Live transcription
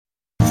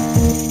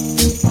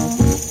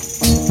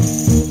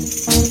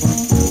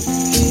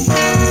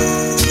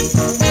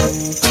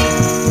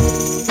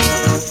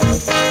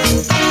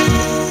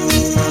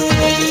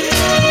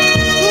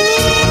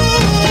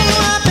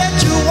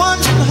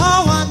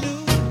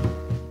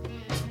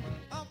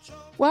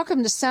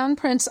Welcome to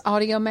Soundprints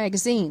Audio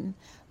Magazine,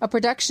 a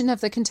production of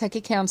the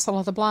Kentucky Council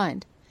of the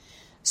Blind.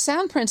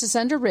 Soundprints is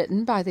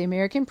underwritten by the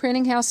American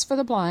Printing House for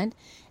the Blind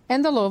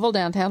and the Louisville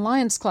Downtown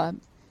Lions Club.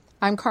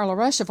 I'm Carla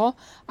Ruschival.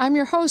 I'm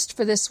your host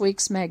for this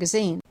week's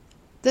magazine.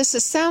 This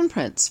is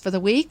Soundprints for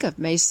the week of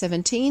May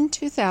 17,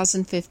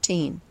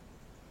 2015.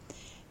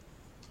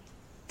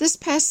 This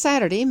past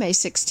Saturday, May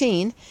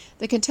 16,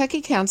 the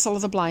Kentucky Council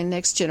of the Blind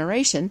Next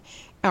Generation,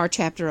 our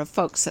chapter of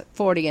folks at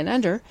 40 and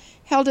under,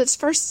 held its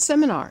first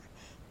seminar.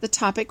 The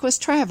topic was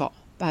travel,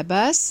 by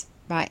bus,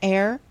 by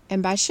air,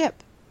 and by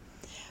ship.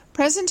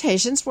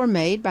 Presentations were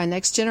made by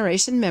Next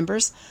Generation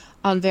members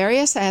on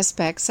various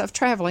aspects of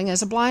traveling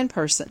as a blind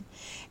person,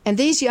 and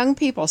these young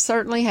people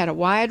certainly had a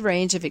wide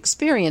range of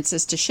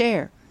experiences to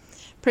share.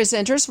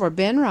 Presenters were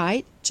Ben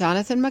Wright,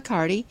 Jonathan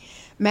McCarty,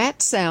 Matt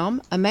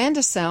Selm, Amanda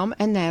Selm,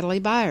 and Natalie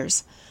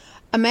Byers.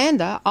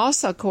 Amanda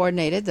also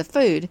coordinated the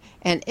food,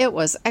 and it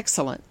was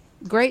excellent.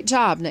 Great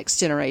job, Next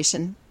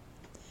Generation.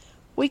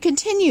 We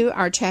continue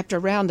our chapter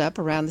roundup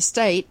around the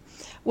state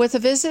with a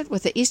visit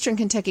with the Eastern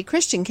Kentucky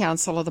Christian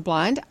Council of the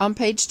Blind on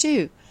page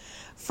 2.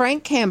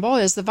 Frank Campbell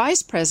is the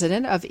vice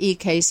president of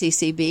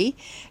EKCCB,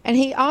 and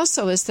he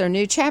also is their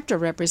new chapter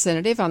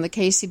representative on the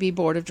KCB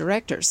Board of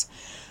Directors.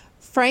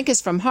 Frank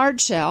is from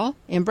Hardshell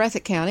in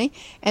Breathitt County,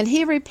 and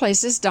he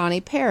replaces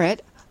Donnie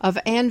Parrott of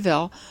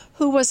Annville,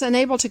 who was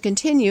unable to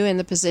continue in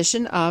the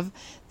position of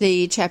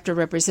the chapter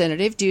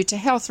representative due to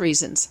health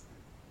reasons.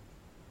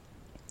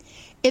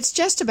 It's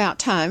just about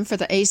time for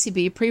the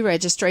ACB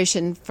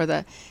pre-registration for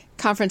the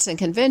conference and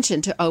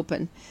convention to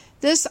open.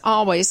 This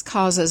always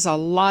causes a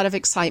lot of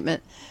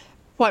excitement,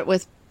 what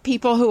with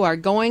people who are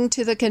going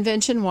to the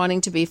convention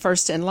wanting to be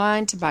first in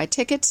line to buy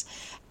tickets,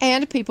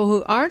 and people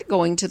who aren't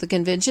going to the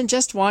convention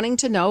just wanting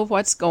to know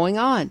what's going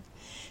on.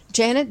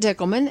 Janet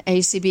Dickelman,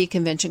 ACB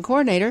Convention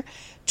Coordinator,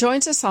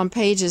 joins us on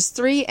pages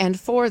 3 and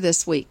 4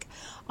 this week.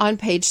 On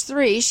page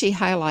 3, she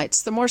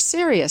highlights the more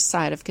serious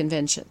side of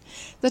convention,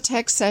 the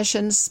tech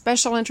sessions,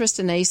 special interest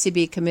in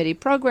ACB committee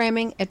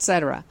programming,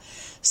 etc.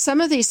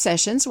 Some of these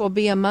sessions will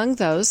be among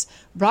those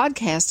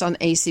broadcast on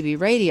ACB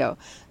radio,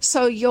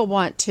 so you'll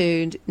want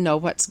to know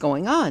what's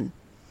going on.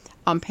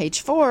 On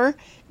page 4,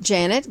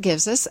 Janet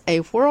gives us a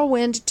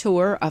whirlwind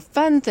tour of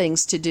fun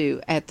things to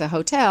do at the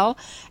hotel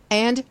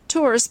and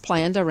tours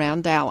planned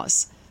around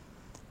Dallas.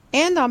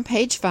 And on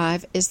page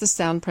 5 is the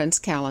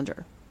Soundprints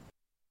calendar.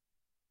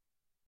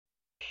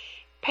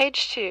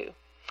 Page 2.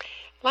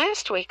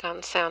 Last week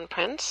on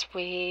Soundprints,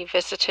 we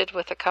visited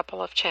with a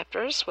couple of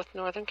chapters with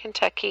Northern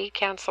Kentucky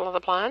Council of the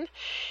Blind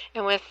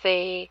and with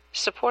the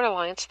Support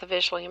Alliance of the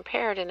Visually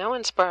Impaired in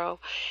Owensboro.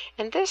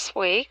 And this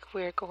week,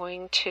 we're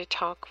going to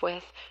talk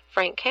with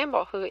Frank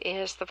Campbell, who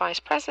is the Vice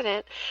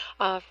President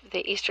of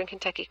the Eastern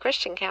Kentucky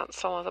Christian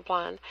Council of the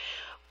Blind.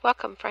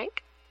 Welcome,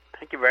 Frank.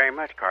 Thank you very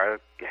much, Carla.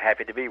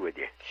 Happy to be with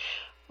you.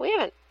 We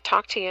haven't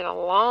talked to you in a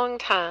long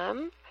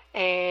time,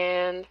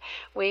 and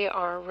we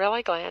are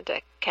really glad to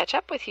catch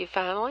up with you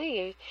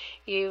finally.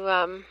 You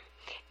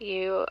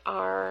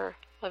are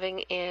living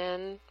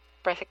in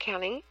Breathitt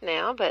County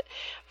now, but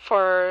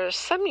for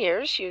some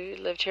years you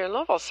lived here in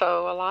Louisville,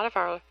 so a lot of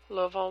our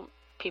Louisville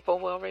people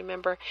will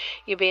remember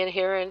you being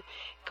here and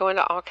going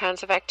to all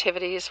kinds of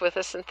activities with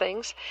us and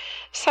things.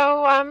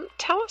 So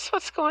tell us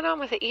what's going on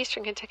with the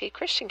Eastern Kentucky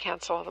Christian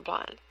Council of the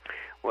Blind.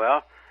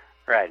 Well,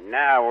 right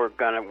now we're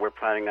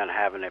planning on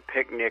having a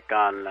picnic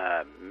on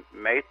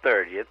May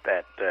 30th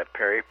at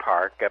Perry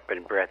Park up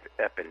in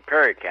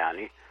Perry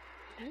County,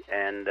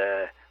 and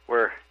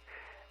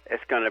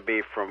it's going to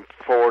be from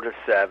 4 to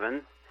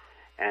 7,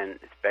 and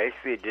it's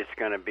basically just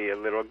going to be a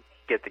little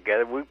get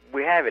together.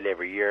 We have it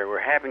every year. We're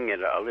having it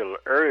a little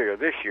earlier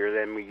this year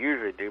than we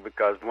usually do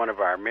because one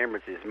of our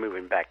members is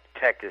moving back to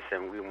Texas,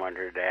 and we wanted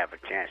her to have a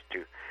chance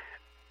to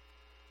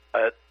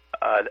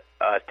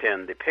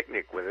attend the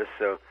picnic with us.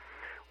 So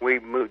we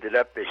moved it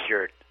up this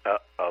year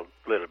a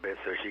little bit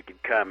so she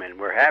could come, and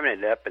we're having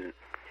it up. And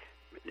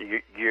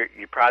you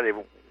probably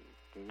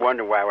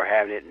wonder why we're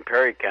having it in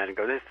Perry County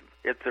because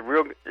it's a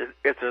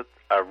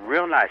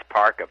real nice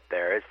park up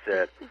there.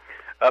 It's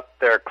up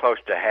there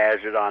close to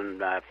Hazard on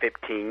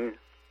 15,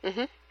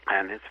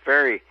 and it's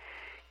very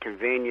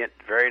convenient,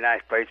 very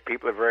nice place.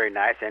 People are very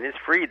nice, and it's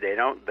free. They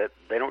don't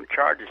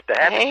charge us to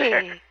have it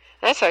there.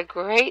 That's a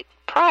great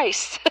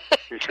price.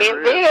 It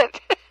Can't beat it.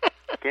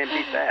 Can't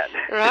beat that.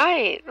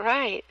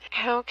 Right.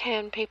 How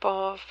can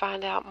people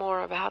find out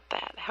more about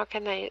that? How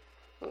can they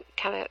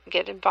kind of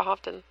get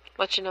involved and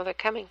let you know they're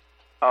coming?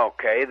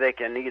 Okay, they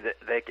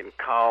can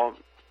call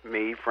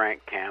me,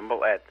 Frank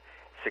Campbell, at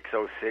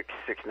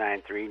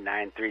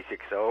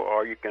 606-693-9360,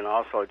 or you can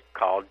also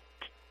call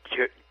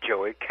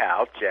Joey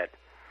Couch at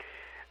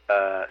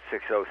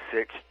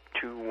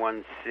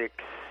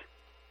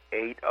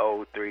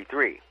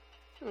 606-216-8033.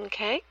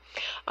 Okay.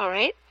 All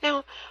right.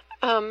 Now,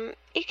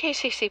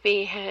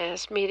 EKCCB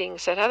has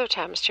meetings at other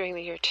times during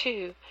the year,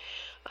 too.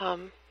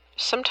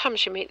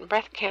 Sometimes you meet in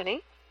Breathitt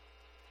County.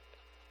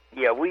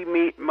 Yeah, we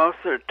meet, most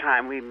of the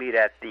time we meet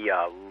at the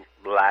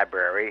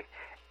library,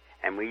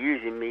 and we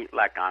usually meet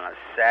like on a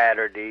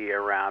Saturday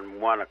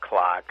around 1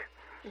 o'clock.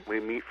 We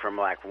meet from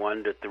like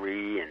 1 to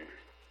 3, and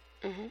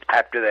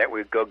after that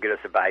we go get us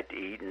a bite to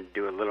eat and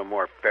do a little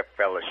more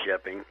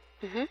fellowshipping.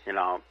 You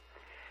know,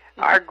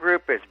 our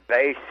group is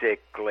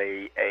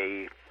basically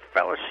a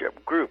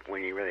fellowship group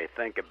when you really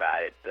think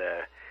about it.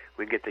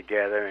 We get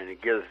together, and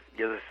it gives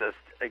us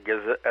a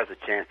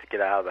chance to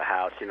get out of the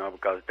house, you know,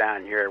 because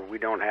down here we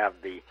don't have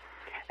the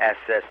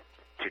access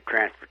to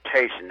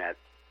transportation that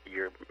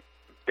your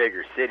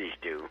bigger cities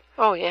do.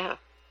 Oh, yeah.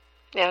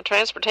 Yeah,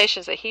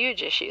 transportation is a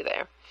huge issue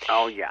there.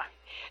 Oh, yeah.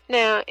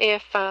 Now,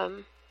 if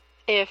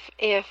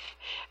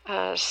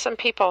some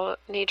people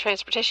need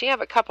transportation, you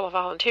have a couple of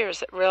volunteers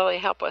that really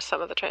help with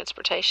some of the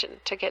transportation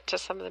to get to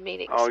some of the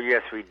meetings. Oh,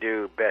 yes, we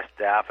do. Best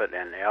Alphabet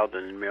and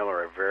Eldon Miller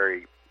are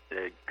very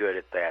good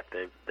at that.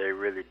 They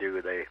really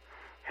do. They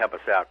help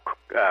us out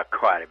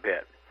quite a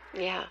bit.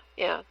 Yeah,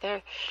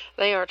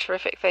 they are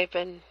terrific. They've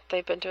been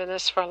doing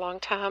this for a long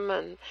time,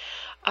 and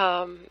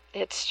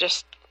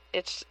it's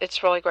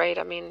really great.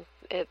 I mean,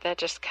 that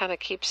just kind of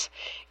keeps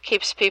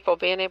people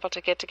being able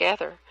to get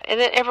together. And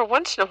then every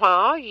once in a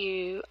while,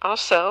 you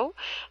also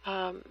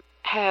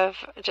have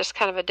just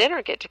kind of a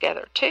dinner get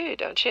together too,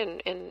 don't you?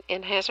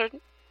 In Hazard.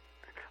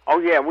 Oh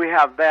yeah, we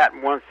have that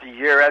once a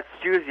year. That's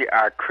usually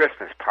our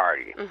Christmas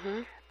party.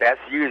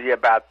 That's usually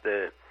about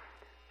the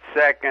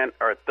second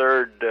or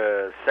third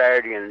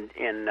Saturday in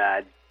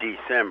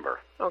December.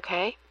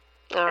 Okay,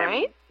 all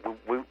right.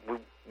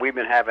 We've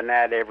been having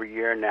that every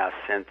year now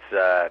since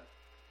I'd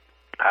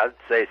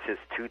say since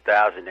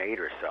 2008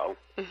 or so.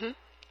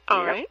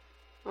 All right.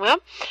 Well,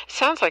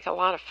 sounds like a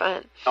lot of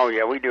fun. Oh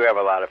yeah, we do have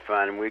a lot of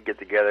fun, and we get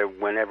together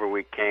whenever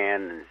we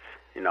can,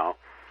 you know,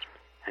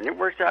 and it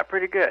works out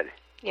pretty good.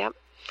 Yep.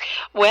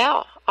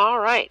 Well, all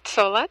right.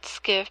 So let's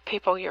give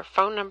people your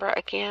phone number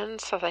again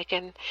so they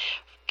can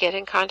get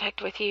in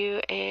contact with you,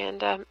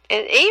 and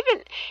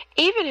even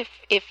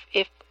if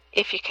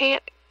you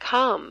can't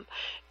come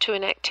to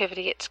an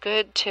activity, it's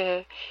good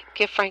to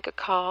give Frank a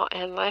call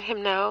and let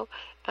him know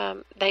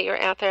that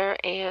you're out there,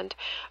 and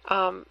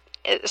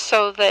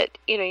so that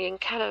you can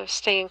kind of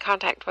stay in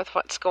contact with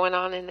what's going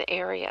on in the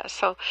area.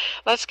 So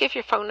let's give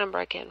your phone number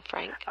again,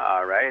 Frank.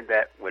 All right,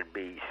 that would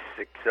be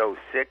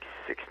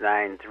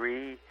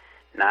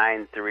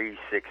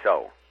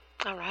 606-693-9360.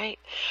 All right.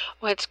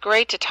 Well, it's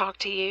great to talk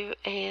to you,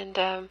 and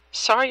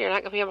sorry you're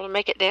not going to be able to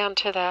make it down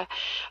to the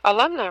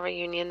alumni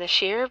reunion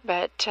this year,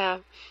 but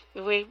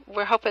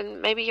we're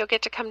hoping maybe you'll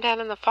get to come down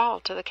in the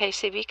fall to the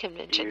KCB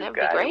convention. That would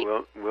be great.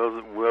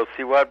 We'll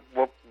see what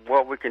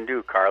we can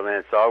do, Carla.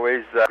 It's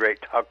always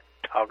great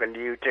talking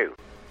to you too.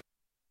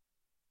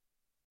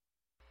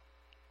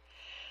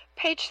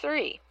 Page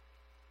 3.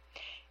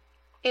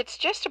 It's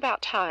just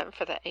about time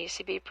for the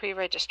ACB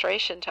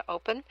pre-registration to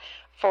open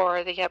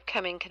for the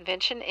upcoming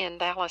convention in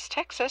Dallas,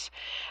 Texas.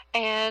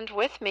 And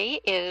with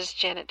me is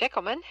Janet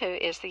Dickelman, who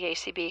is the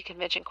ACB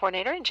convention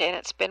coordinator. And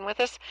Janet's been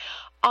with us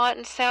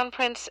on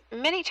Soundprints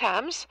many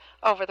times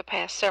over the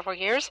past several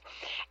years.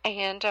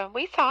 And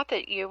we thought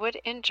that you would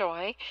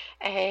enjoy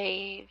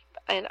an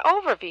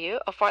overview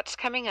of what's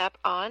coming up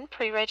on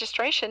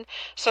pre-registration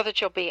so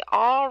that you'll be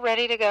all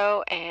ready to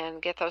go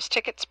and get those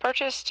tickets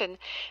purchased and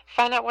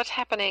find out what's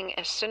happening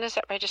as soon as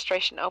that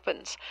registration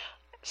opens.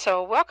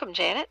 So welcome,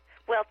 Janet.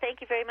 Well, thank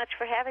you very much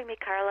for having me,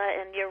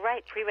 Carla. And you're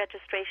right,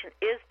 pre-registration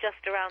is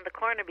just around the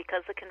corner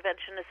because the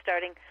convention is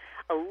starting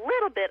a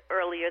little bit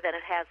earlier than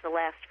it has the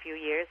last few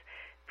years.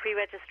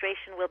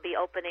 Pre-registration will be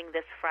opening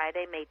this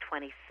Friday, May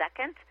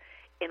 22nd,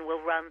 and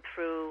will run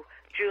through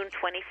June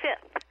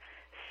 25th.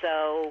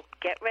 So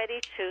get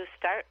ready to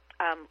start.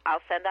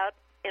 I'll send out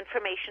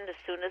information as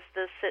soon as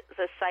the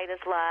site is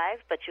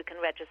live, but you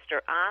can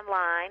register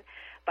online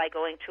by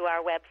going to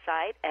our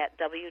website at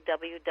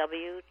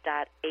www.acb.org,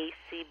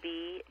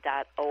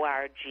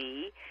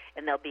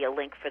 and there'll be a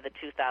link for the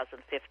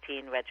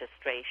 2015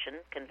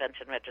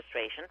 convention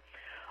registration.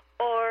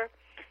 Or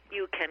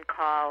you can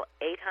call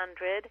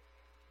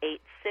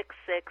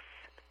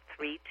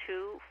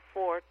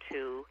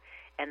 800-866-3242,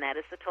 and that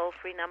is the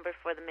toll-free number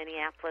for the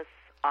Minneapolis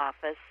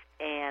office,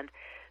 and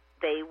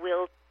they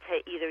will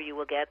either you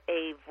will get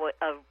a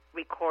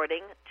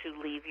recording to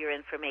leave your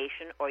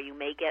information, or you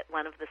may get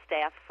one of the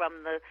staff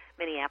from the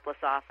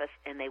Minneapolis office,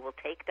 and they will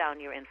take down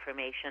your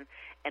information,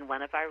 and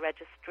one of our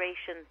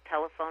registration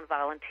telephone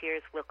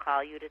volunteers will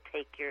call you to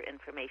take your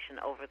information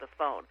over the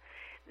phone.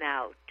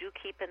 Now, do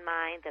keep in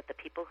mind that the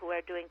people who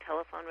are doing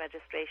telephone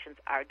registrations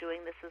are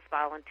doing this as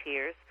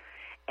volunteers,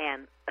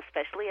 and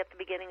especially at the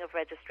beginning of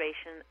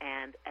registration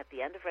and at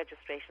the end of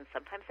registration,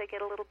 sometimes they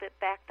get a little bit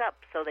backed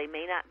up, so they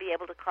may not be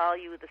able to call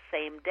you the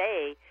same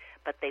day,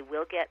 but they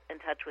will get in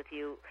touch with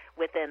you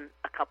within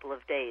a couple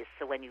of days.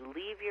 So when you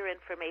leave your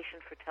information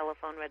for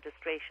telephone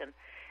registration,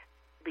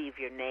 leave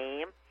your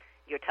name,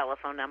 your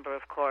telephone number,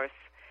 of course.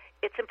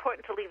 It's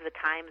important to leave the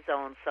time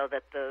zone so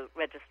that the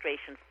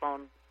registration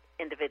phone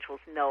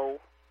individuals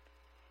know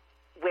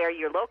where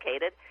you're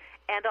located,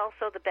 and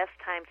also the best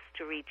times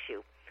to reach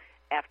you.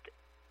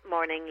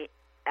 Morning,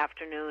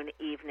 afternoon,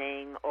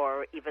 evening,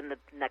 or even the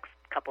next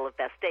couple of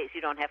best days.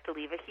 You don't have to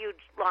leave a huge,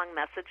 long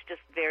message,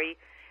 just very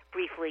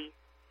briefly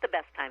the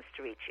best times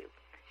to reach you.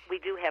 We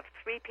do have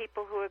 3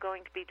 people who are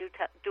going to be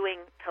doing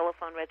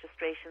telephone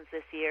registrations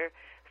this year,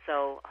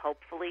 so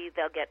hopefully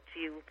they'll get to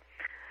you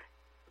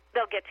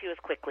as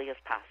quickly as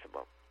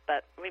possible.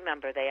 But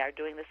remember, they are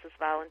doing this as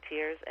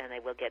volunteers, and they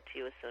will get to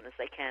you as soon as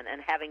they can.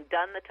 And having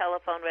done the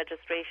telephone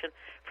registration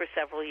for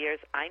several years,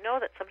 I know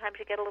that sometimes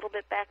you get a little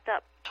bit backed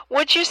up.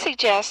 Would you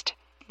suggest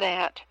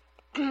that,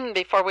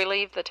 before we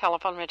leave the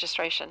telephone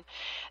registration,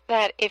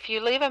 that if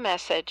you leave a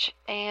message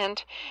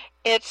and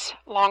it's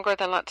longer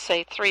than, let's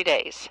say, 3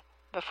 days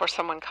before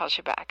someone calls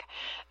you back,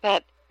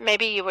 that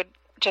maybe you would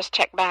just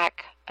check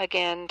back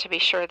again to be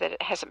sure that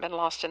it hasn't been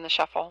lost in the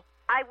shuffle?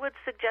 I would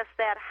suggest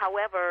that.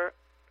 However,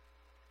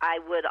 I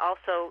would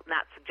also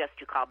not suggest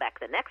you call back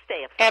the next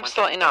day if someone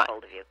Absolutely can't not. get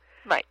hold of you.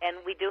 Right. And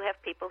we do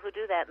have people who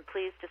do that, and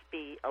please just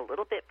be a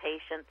little bit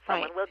patient.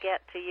 Someone Right. will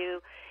get to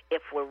you.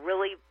 If we're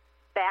really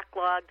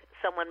backlogged,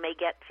 someone may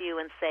get to you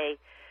and say,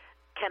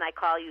 can I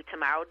call you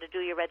tomorrow to do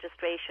your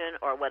registration,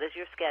 or what is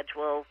your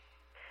schedule?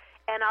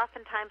 And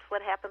oftentimes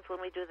what happens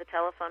when we do the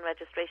telephone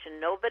registration,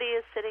 nobody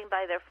is sitting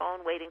by their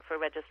phone waiting for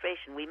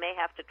registration. We may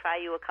have to try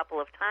you a couple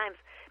of times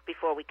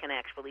before we can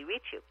actually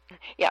reach you.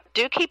 Yeah,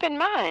 do keep in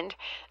mind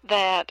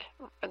that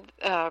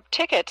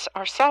tickets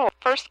are sold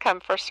first come,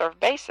 first served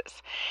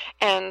basis.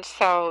 And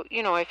so,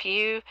 if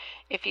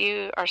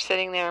you are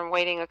sitting there and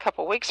waiting a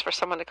couple weeks for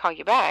someone to call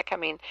you back, I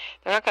mean,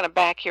 they're not going to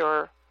back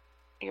your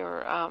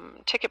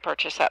ticket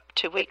purchase up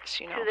 2 weeks,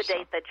 To the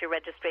date that your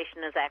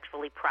registration is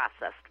actually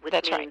processed, which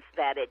That's means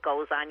right. that it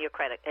goes on your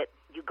credit.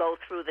 You go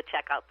through the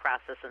checkout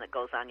process and it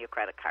goes on your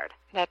credit card.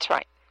 That's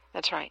right.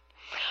 That's right.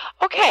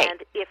 Okay.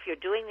 And if you're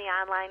doing the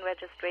online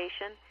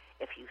registration,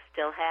 if you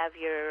still have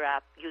your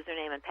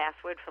username and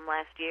password from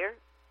last year,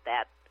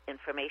 that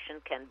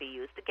information can be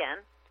used again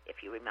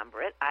if you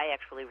remember it. I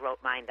actually wrote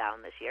mine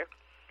down this year.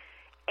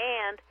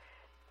 And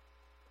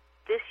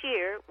this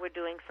year we're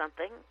doing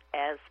something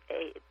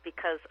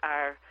because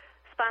our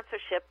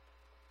sponsorship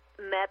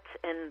met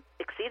and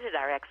exceeded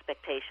our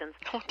expectations.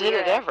 Did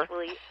it ever?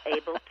 We're actually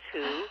able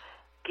to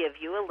give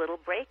you a little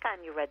break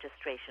on your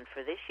registration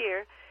for this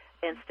year.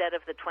 Instead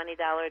of the $20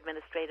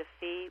 administrative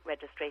fee,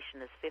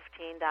 registration is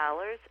 $15,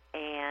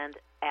 and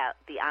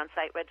the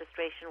on-site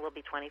registration will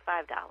be $25.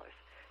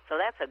 So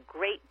that's a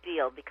great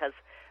deal because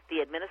the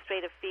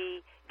administrative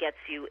fee gets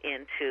you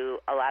into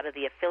a lot of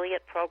the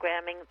affiliate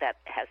programming that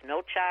has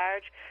no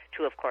charge,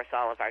 to, of course,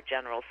 all of our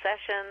general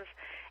sessions,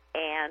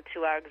 and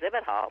to our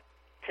exhibit hall,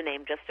 to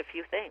name just a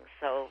few things.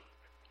 So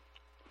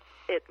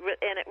it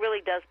really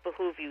does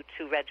behoove you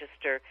to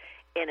register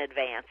in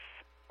advance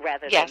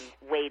rather Yes.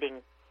 than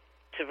waiting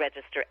to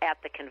register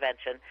at the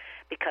convention,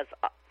 because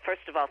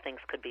first of all, things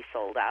could be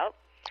sold out,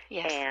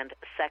 Yes. and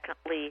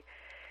secondly,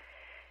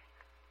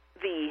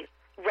 the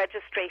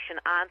registration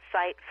on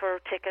site for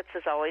tickets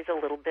is always a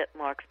little bit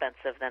more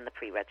expensive than the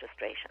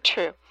pre-registration.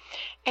 True.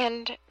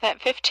 And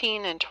that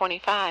 15 and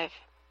 25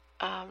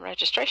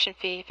 registration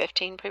fee,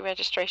 15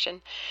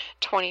 pre-registration,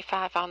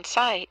 25 on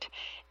site,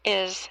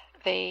 is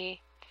the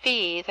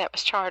fee that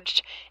was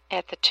charged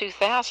at the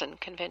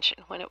 2000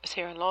 convention when it was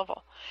here in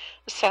Louisville.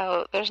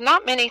 So there's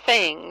not many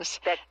things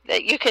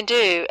that you can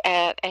do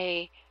at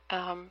a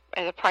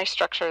price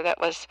structure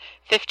that was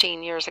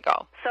 15 years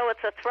ago. So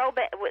it's a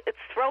throwback. It's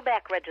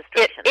throwback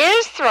registration. It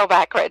is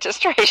throwback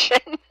registration.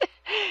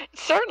 It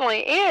certainly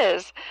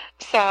is.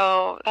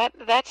 So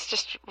that's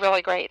just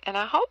really great, and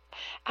I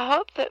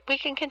hope that we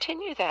can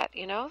continue that.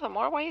 The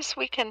more ways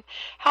we can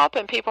help,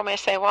 and people may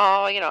say,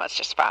 well, it's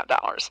just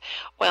 $5.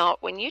 Well,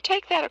 when you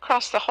take that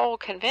across the whole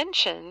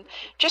convention,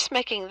 just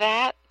making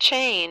that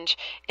change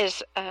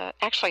is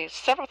actually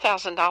several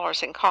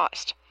 $1,000s in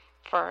cost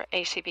for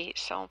ACB.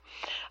 So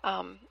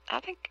I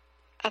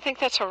think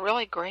that's a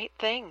really great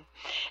thing.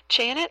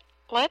 Janet,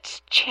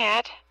 let's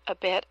chat a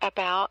bit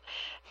about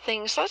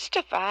things. Let's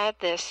divide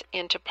this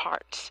into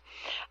parts.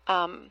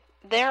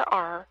 There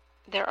are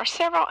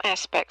several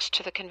aspects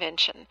to the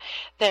convention.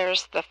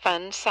 There's the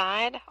fun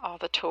side, all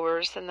the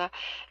tours and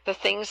the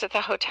things at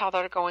the hotel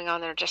that are going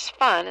on that are just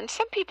fun, and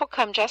some people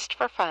come just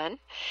for fun.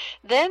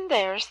 Then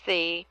there's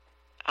the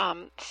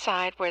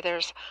side where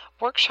there's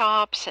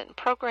workshops and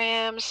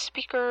programs,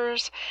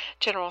 speakers,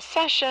 general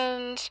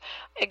sessions,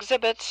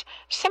 exhibits.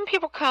 Some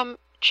people come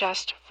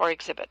just for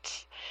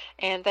exhibits,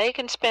 and they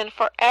can spend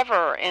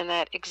forever in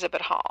that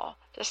exhibit hall,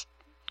 just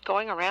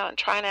going around and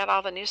trying out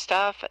all the new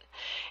stuff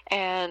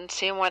and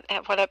seeing what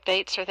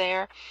updates are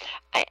there.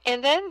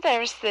 And then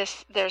there's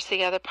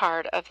the other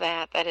part of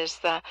that is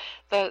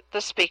the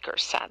speaker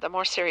side, the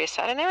more serious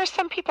side. And there are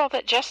some people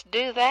that just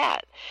do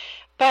that,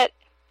 but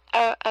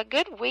a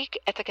good week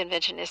at the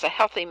convention is a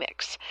healthy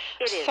mix.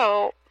 It is.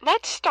 So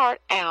let's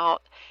start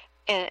out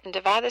and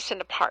divide this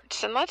into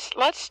parts, and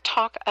let's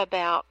talk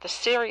about the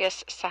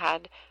serious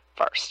side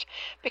first,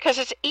 because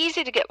it's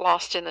easy to get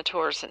lost in the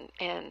tours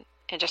and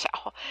just say,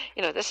 oh,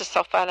 this is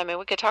so fun. I mean,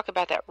 we could talk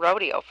about that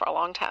rodeo for a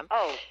long time.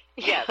 Oh,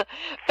 yes. But,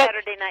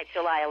 Saturday night,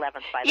 July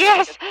 11th, by the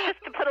yes. way.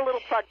 Just to put a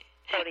little plug,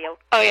 rodeo.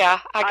 Oh yeah,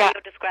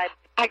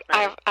 I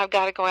I've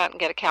got to go out and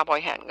get a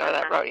cowboy hat and go to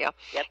that rodeo.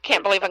 Yep.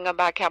 Can't believe I'm going to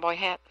buy a cowboy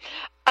hat.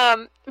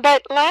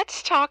 But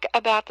let's talk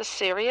about the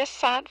serious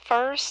side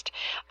first.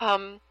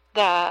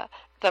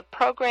 The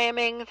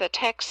programming, the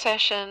tech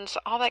sessions,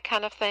 all that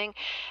kind of thing,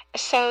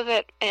 so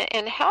that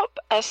and help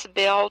us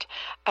build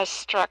a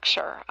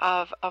structure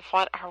of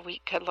what our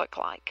week could look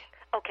like.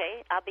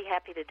 Okay, I'll be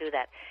happy to do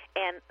that.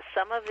 And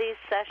some of these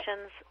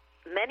sessions,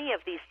 many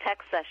of these tech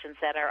sessions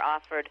that are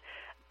offered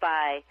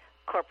by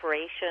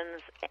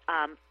corporations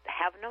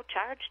have no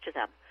charge to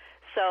them.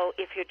 So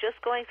if you're just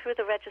going through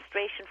the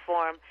registration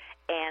form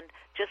and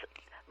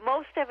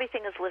most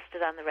everything is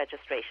listed on the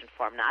registration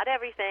form. Not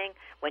everything.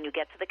 When you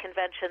get to the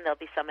convention, there'll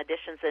be some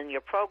additions in your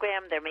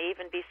program. There may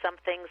even be some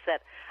things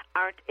that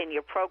aren't in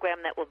your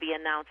program that will be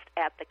announced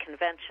at the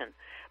convention.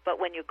 But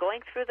when you're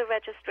going through the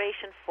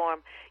registration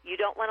form, you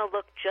don't want to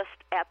look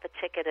just at the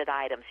ticketed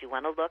items. You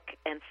want to look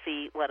and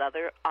see what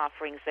other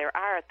offerings there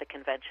are at the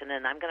convention,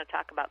 and I'm going to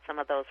talk about some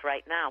of those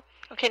right now.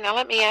 Okay, now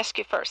let me ask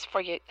you first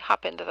before you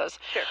hop into those.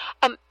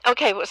 Sure.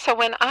 Okay, so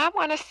when I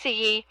want to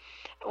see,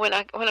 when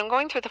I'm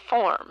going through the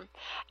form,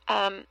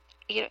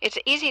 it's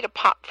easy to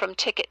pop from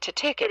ticket to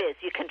ticket. It is.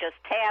 You can just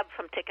tab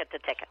from ticket to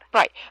ticket.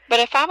 Right. But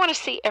if I want to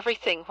see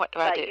everything, what do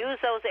I do? Use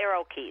those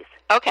arrow keys.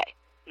 Okay.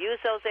 Use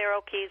those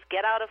arrow keys,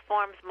 get out of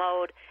forms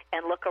mode,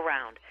 and look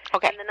around.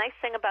 Okay. And the nice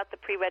thing about the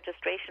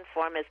pre-registration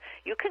form is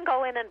you can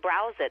go in and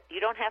browse it. You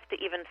don't have to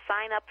even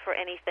sign up for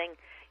anything.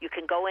 You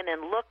can go in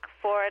and look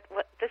for it.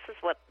 This is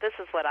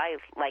what I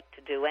like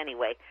to do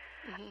anyway.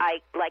 Mm-hmm. I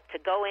like to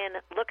go in,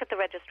 look at the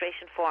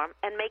registration form,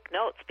 and make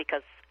notes,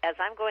 because as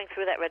I'm going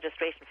through that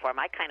registration form,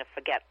 I kind of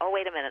forget, oh,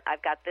 wait a minute,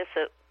 I've got this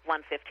at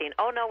 1:15.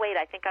 Oh, no, wait,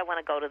 I think I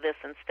want to go to this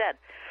instead.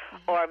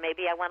 Mm-hmm. Or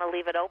maybe I want to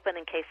leave it open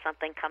in case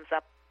something comes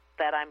up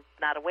that I'm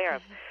not aware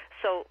of.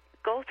 So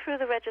go through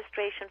the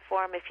registration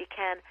form if you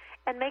can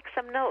and make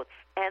some notes,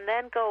 and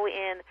then go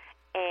in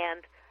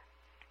and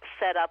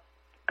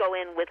go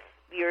in with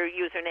your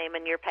username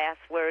and your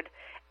password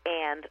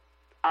and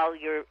all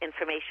your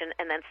information,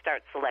 and then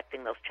start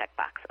selecting those check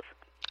boxes.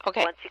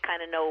 Okay. Once you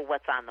kind of know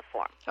what's on the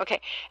form. Okay.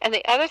 And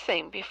the other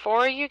thing,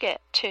 before you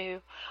get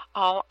to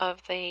all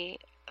of the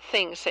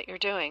things that you're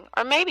doing,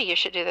 or maybe you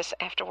should do this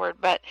afterward,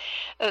 but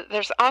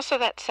there's also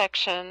that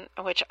section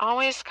which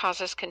always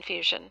causes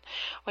confusion,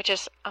 which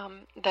is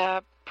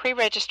the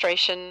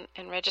pre-registration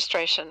and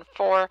registration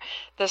for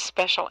the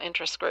special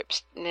interest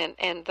groups,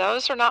 and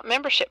those are not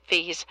membership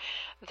fees.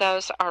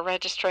 Those are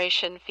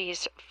registration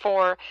fees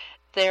for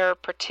their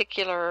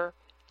particular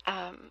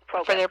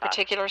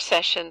particular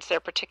sessions,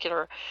 their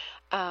particular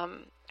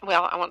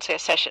well, I won't say a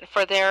session,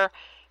 for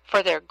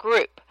their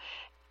group.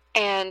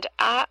 And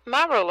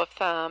my rule of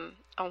thumb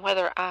on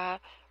whether I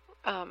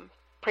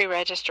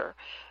pre-register,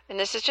 and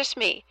this is just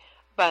me,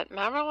 but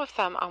my rule of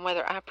thumb on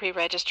whether I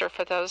pre-register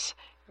for those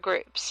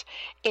groups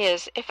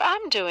is if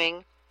I'm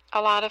doing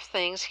a lot of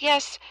things,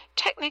 yes,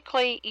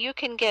 technically you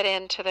can get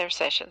into their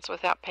sessions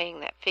without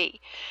paying that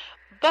fee.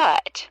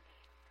 But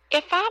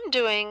if I'm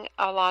doing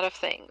a lot of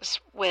things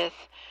with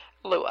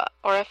Lua,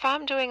 or if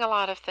I'm doing a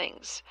lot of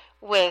things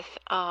with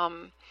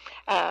BRL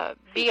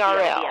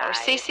or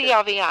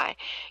CCLVI,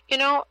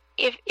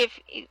 if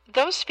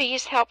those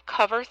fees help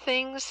cover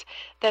things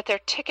that their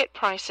ticket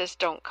prices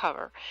don't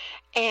cover.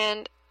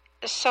 And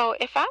so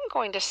if I'm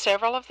going to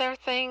several of their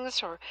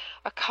things or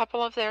a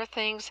couple of their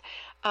things,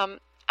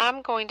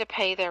 I'm going to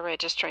pay their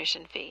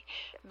registration fee,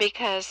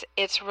 because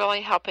it's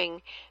really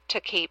helping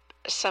to keep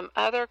some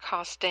other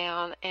costs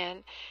down,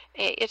 and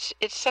it's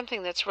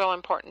something that's real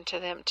important to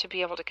them to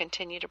be able to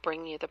continue to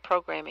bring you the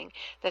programming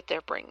that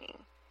they're bringing.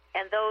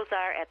 And those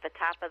are at the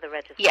top of the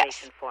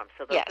registration form.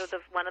 So those Yes.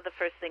 are one of the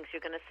first things you're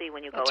going to see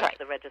when you go That's into right.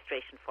 the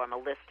registration form, a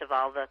list of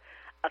all the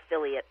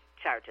affiliate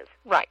charges.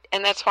 Right,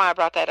 and that's why I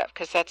brought that up,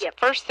 because that's Yep. the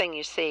first thing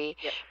you see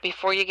Yep.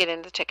 before you get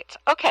into tickets.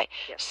 Okay,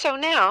 Yep. so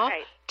now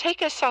Right.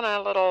 take us on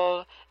a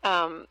little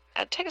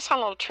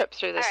trip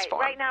through this All right,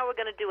 form. right now we're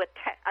going to do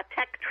a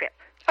tech trip.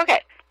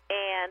 Okay.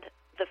 And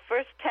the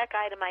first tech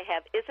item I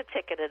have is a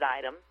ticketed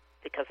item,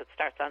 because it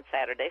starts on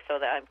Saturday, so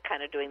that I'm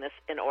kind of doing this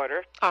in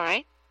order. All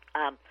right.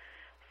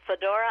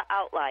 Fedora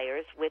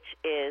Outliers, which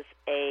is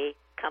a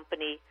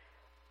company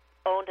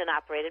owned and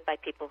operated by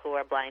people who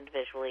are blind,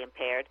 visually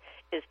impaired,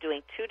 is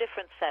doing two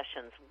different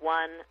sessions,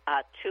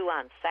 two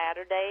on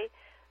Saturday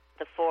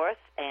the 4th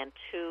and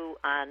two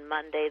on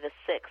Monday the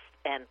 6th.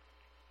 And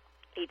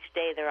each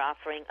day they're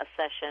offering a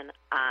session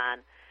on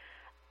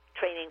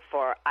training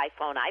for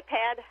iPhone,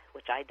 iPad,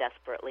 which I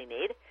desperately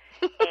need,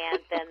 and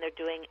then they're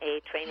doing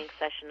a training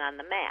session on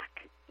the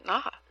Mac.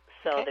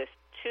 So okay. there's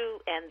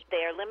two, and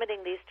they are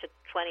limiting these to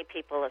 20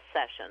 people a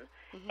session.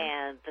 Mm-hmm.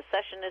 And the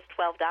session is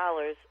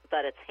 $12,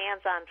 but it's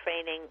hands-on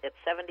training. It's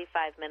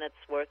 75 minutes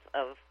worth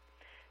of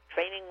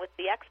training with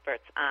the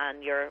experts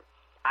on your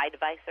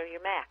iDevice or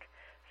your Mac.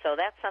 So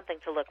that's something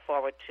to look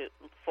forward to.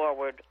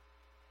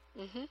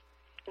 Mm-hmm.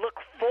 Look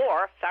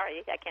for.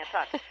 Sorry, I can't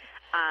talk.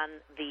 On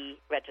the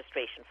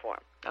registration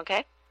form.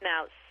 Okay.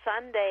 Now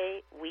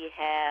Sunday we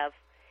have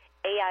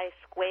AI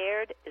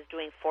Squared is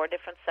doing 4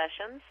 different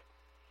sessions.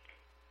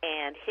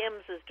 And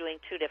HIMSS is doing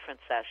 2 different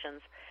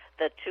sessions.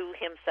 The 2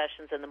 HIMSS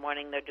sessions in the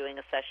morning, they're doing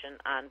a session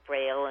on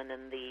Braille, and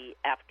in the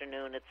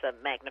afternoon it's a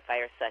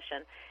magnifier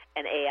session.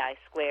 And AI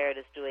Squared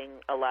is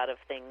doing a lot of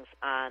things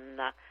on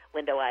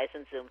Window Eyes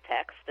and Zoom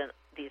Text, and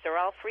these are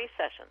all free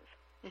sessions.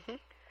 Mm-hmm.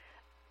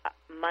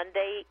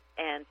 Monday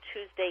and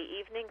Tuesday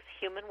evenings,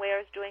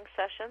 HumanWare is doing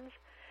sessions.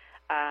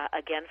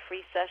 Again,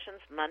 free sessions.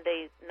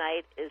 Monday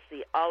night is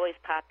the always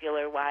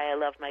popular Why I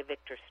Love My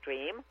Victor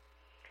stream.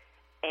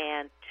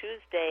 And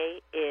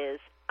Tuesday is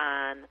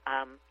on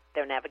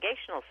their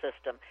navigational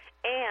system.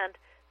 And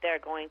they're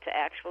going to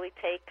actually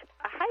take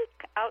a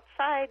hike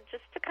outside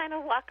just to kind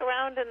of walk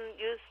around and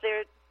use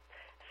their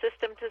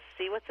system to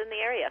see what's in the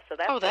area. So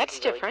that's really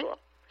different. Cool.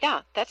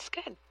 Yeah, that's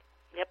good.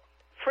 Yep,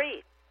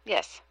 free.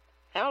 Yes,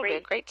 that will be Free.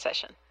 a great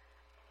session.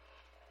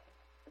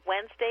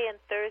 Wednesday and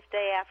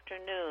Thursday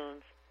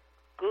afternoons,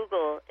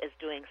 Google is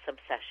doing some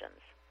sessions,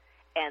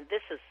 and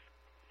this is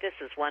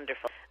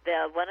wonderful.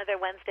 One of their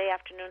Wednesday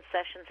afternoon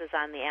sessions is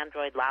on the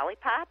Android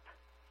Lollipop,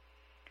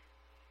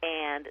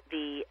 and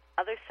the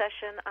other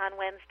session on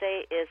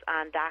Wednesday is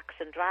on Docs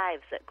and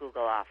Drives that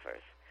Google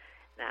offers.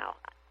 Now,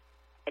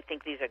 I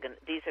think these are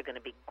going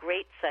to be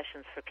great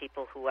sessions for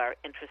people who are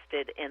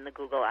interested in the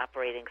Google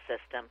operating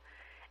system.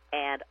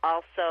 And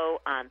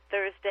also on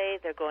Thursday,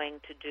 they're going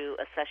to do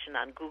a session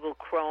on Google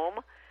Chrome,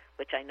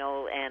 which I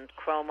know, and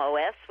Chrome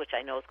OS, which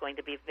I know is going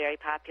to be very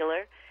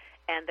popular.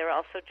 And they're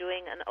also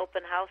doing an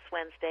open house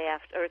Thursday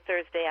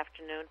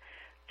afternoon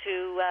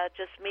to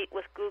just meet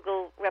with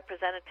Google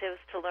representatives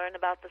to learn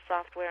about the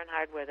software and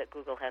hardware that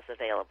Google has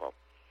available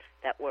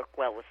that work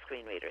well with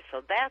screen readers.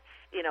 So that's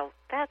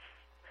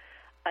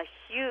a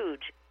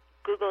huge.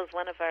 Google is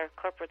one of our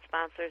corporate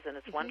sponsors, and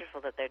it's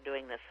wonderful that they're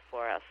doing this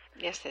for us.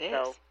 Yes, it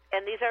is.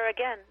 And these are,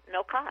 again,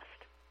 no cost.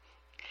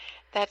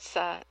 That's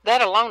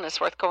that alone is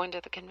worth going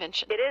to the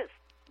convention. It is.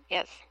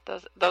 Yes,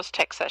 those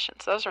tech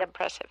sessions. Those are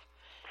impressive.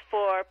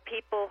 For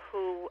people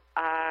who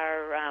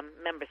are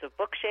members of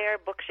Bookshare,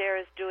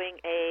 Bookshare is doing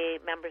a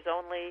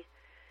members-only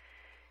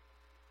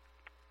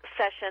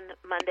session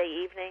Monday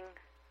evening.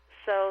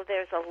 So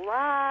there's a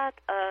lot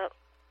of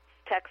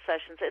tech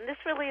sessions. And this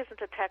really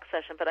isn't a tech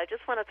session, but I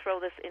just want to throw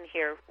this in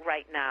here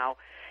right now,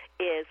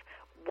 is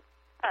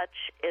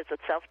Touch is a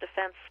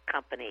self-defense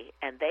company,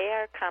 and they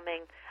are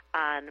coming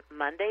on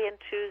Monday and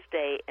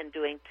Tuesday and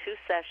doing 2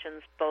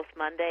 sessions, both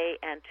Monday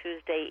and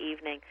Tuesday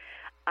evening,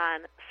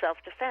 on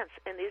self-defense.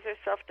 And these are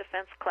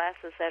self-defense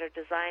classes that are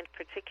designed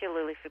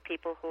particularly for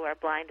people who are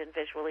blind and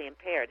visually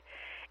impaired.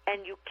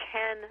 And you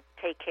can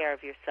take care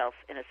of yourself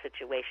in a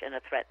situation,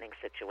 a threatening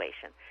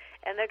situation.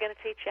 And they're going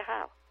to teach you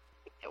how.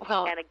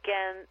 Well, and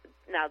again,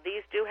 now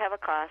these do have a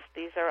cost.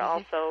 These are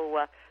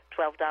also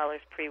 $12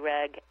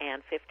 pre-reg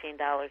and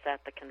 $15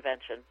 at the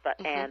convention.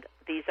 But and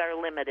these are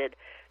limited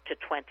to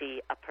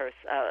 20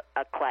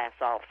 a class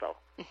also.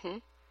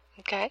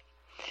 Okay.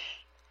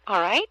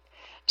 All right.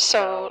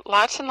 So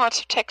lots and lots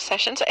of tech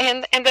sessions,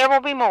 and there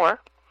will be more.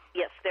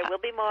 Yes, there will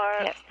be more.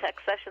 Yes. Tech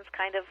sessions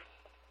kind of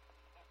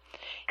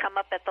come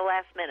up at the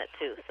last minute,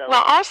 too. So.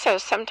 Well, also,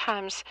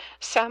 sometimes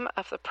some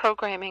of the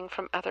programming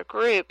from other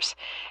groups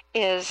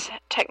is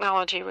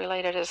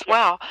technology-related as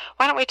well.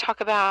 Why don't we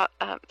talk about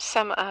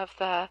some of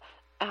the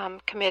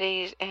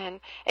committees and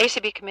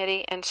ACB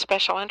committee and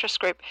special interest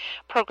group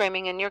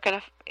programming, and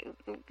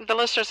the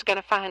listeners are going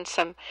to find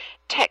some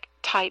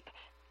tech-type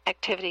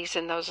activities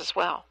in those as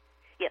well.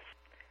 Yes.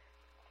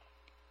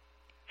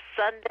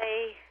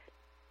 Sunday,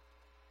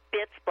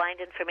 BITS, Blind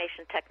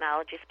Information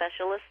Technology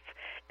Specialists,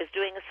 is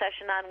doing a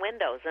session on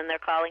Windows, and they're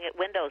calling it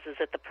Windows Is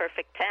It the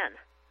Perfect 10?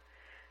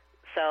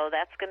 So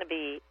that's going to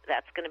be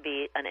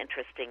an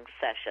interesting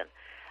session.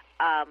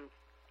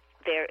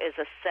 There is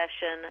a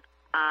session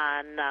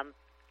on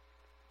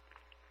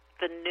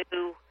the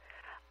new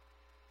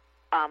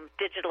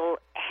digital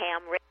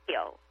ham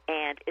radio,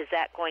 and is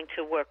that going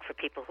to work for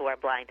people who are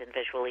blind and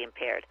visually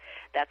impaired?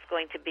 That's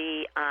going to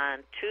be on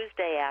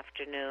Tuesday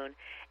afternoon,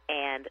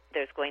 and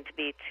there's going to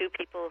be 2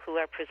 people who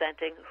are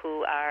presenting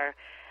who are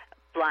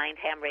blind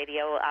ham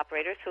radio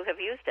operators who have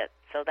used it.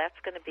 So that's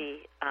going to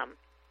be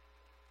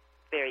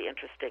very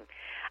interesting.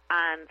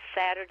 On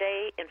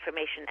Saturday,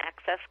 Information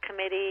Access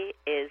Committee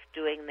is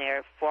doing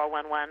their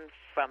 411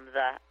 from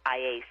the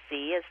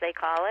IAC, as they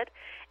call it,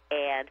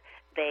 and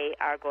they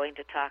are going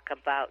to talk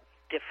about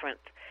different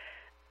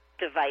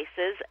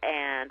devices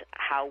and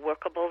how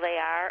workable they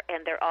are,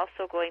 and they're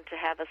also going to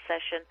have a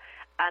session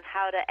on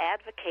how to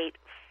advocate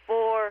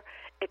for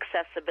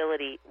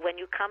accessibility when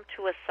you come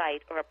to a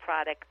site or a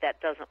product that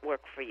doesn't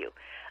work for you.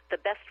 The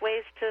best way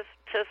is to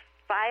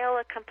file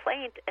a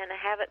complaint and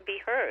have it be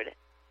heard.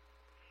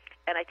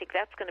 And I think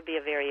that's going to be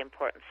a very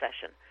important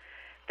session.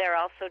 They're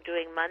also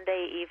doing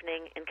Monday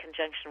evening in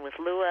conjunction with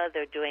Lua.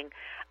 They're doing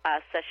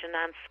a session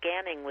on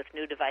scanning with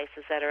new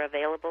devices that are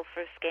available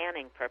for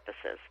scanning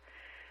purposes.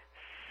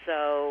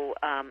 So,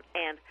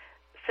 and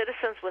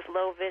Citizens with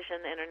Low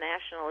Vision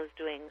International is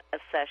doing a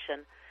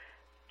session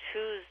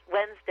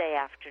Wednesday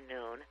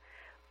afternoon,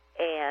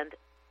 and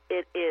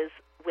it is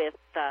with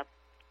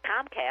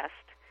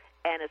Comcast,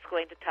 and it's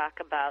going to talk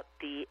about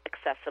the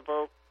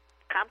accessible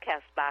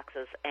Comcast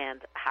boxes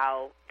and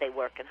how they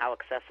work and how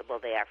accessible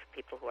they are for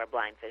people who are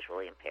blind,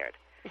 visually impaired.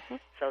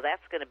 So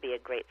that's going to be a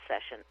great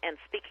session. And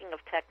speaking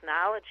of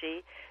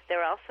technology,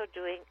 they're also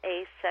doing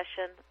a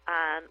session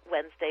on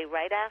Wednesday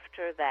right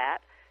after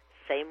that,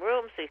 same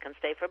room, so you can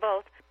stay for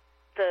both,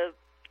 the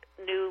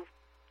new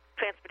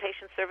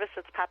transportation service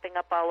that's popping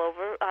up all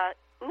over,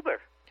 Uber.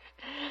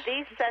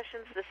 These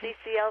sessions, the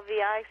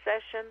CCLVI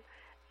session,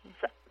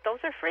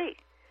 those are free.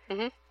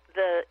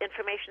 The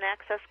Information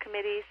Access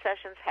Committee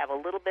sessions have a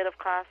little bit of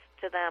cost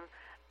to them,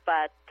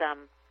 but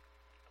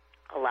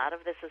a lot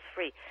of this is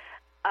free.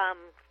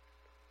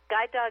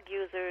 Guide dog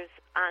users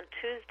on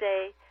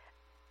Tuesday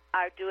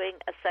are doing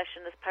a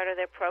session as part of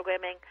their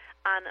programming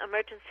on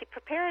emergency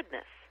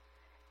preparedness.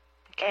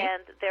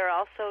 And they're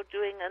also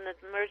doing an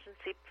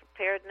emergency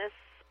preparedness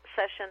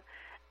session,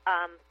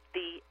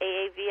 the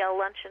AAVL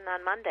luncheon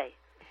on Monday.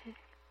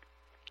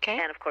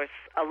 And, of course,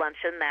 a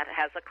luncheon that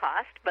has a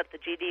cost, but the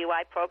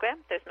GDUI program,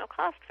 there's no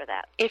cost for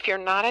that. If you're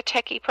not a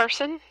techie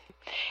person,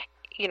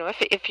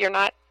 if you're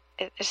not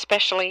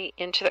especially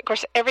into of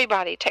course,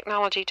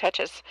 technology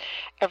touches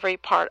every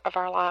part of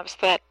our lives.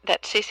 That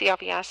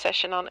CCLVI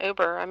session on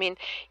Uber, I mean,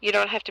 you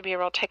don't have to be a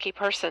real techie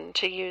person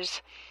to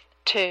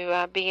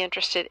be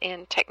interested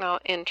in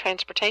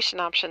transportation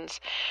options,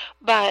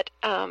 but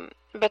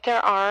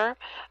there are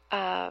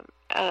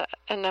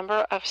a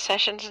number of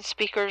sessions and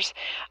speakers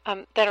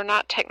that are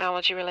not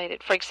technology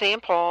related. For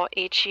example,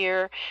 each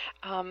year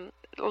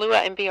LUA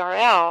and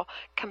BRL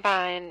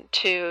combine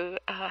to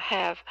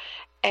have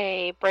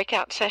a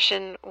breakout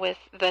session with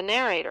the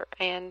narrator,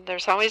 and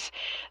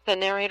the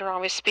narrator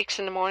always speaks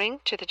in the morning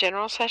to the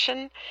general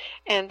session,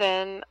 and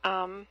then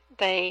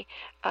they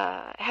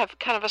have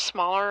kind of a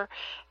smaller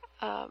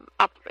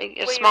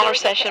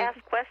session. To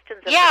ask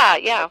questions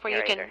where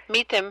you can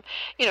meet them,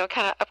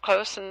 kind of up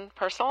close and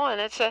personal,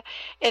 and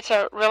it's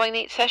a really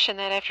neat session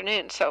that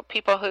afternoon. So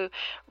people who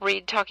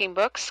read talking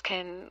books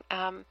can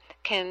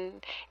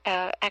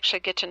actually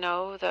get to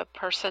know the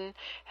person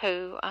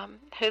who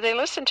they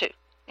listen to.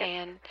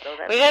 And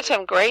we've had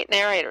some great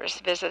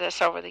narrators visit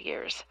us over the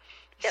years.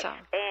 Yep. So.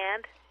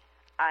 And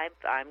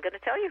I'm going to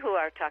tell you who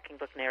our talking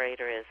book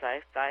narrator is.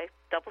 I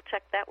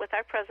double-checked that with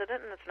our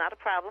president, and it's not a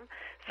problem.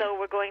 So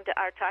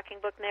our talking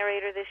book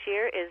narrator this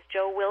year is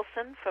Joe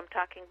Wilson from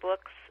Talking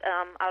Books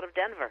out of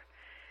Denver.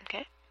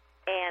 Okay.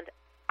 And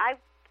I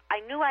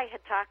knew I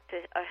had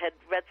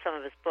read some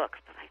of his books,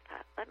 but I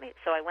thought,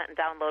 so I went and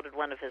downloaded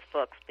one of his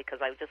books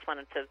because I just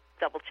wanted to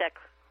double-check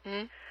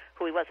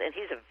who he was, and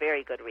he's a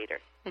very good reader.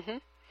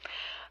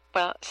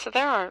 Well, so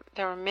there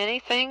are many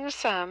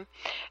things.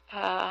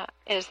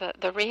 Is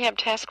the Rehab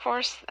Task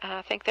Force?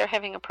 I think they're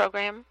having a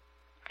program,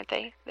 aren't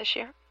they, this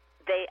year?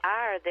 They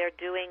are. They're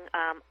doing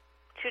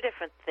two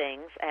different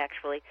things,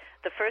 actually.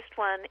 The first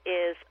one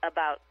is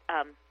about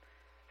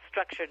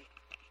structured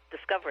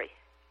discovery.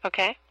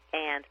 Okay.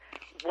 And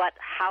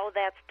how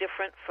that's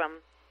different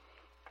from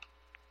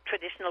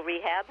traditional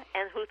rehab,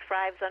 and who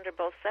thrives under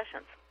both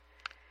sessions.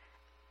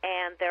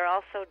 And they're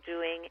also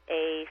doing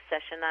a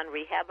session on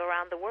rehab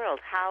around the world,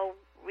 how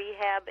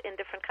rehab in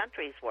different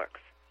countries works.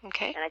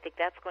 Okay. And I think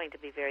that's going to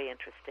be very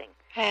interesting.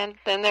 And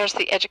then there's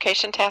the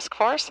Education Task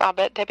Force. I'll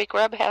bet Debbie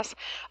Grubb has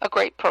a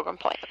great program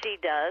planned. She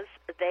does.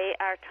 They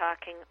are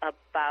talking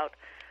about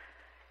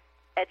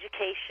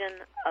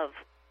education of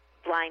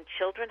blind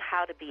children,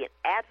 how to be an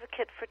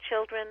advocate for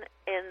children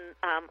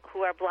who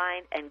are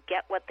blind and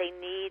get what they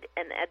need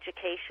in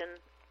education.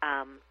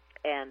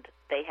 And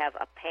they have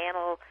a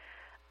panel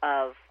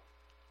of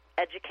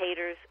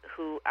educators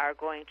who are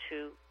going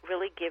to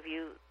really give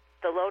you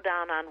the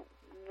lowdown on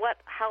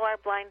how our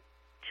blind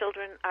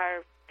children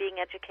are being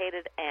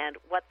educated and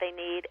what they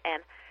need,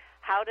 and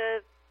how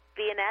to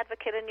be an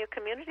advocate in your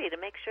community to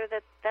make sure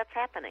that that's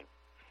happening.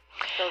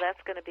 So that's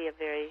going to be a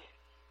very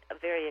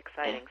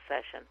exciting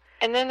session.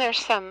 And then there's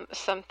some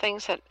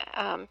things that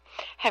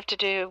have to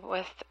do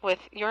with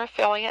your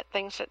affiliate,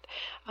 things that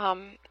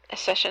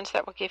sessions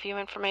that will give you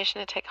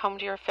information to take home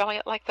to your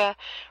affiliate, like the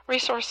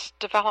Resource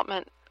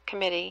Development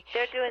Committee.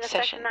 They're doing a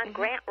session on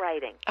grant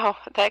writing. Oh,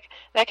 that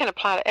can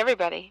apply to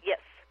everybody. Yes.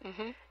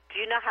 Do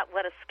you know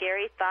what a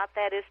scary thought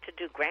that is to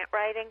do grant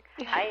writing?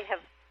 I have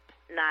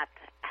not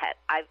had.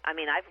 I've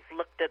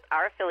looked at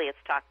our affiliates,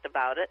 talked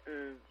about it,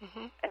 and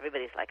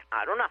everybody's like,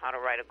 I don't know how to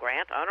write a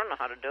grant. I don't know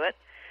how to do it.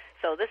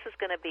 So this is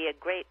going to be a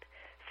great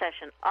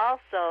session.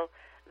 Also,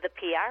 the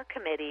PR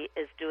committee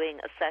is doing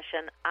a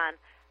session on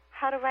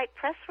how to write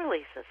press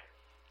releases.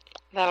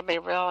 That'll be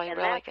really good.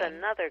 And that's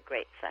another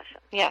great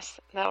session. Yes,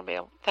 that'll be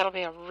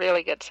a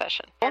really good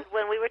session. And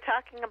when we were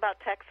talking about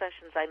tech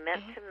sessions, I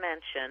meant to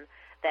mention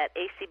that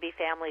ACB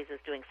Families is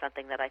doing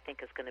something that I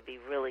think is going to be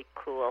really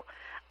cool.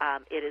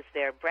 It is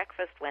their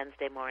breakfast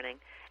Wednesday morning,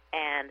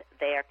 and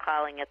they are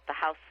calling it the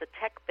House the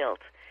Tech Built.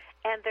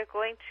 And they're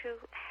going to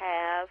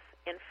have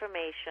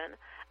information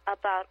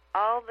about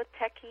all the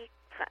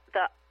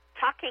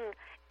talking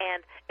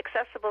and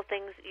accessible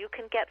things you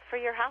can get for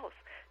your house.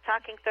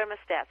 Talking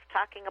thermostats,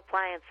 talking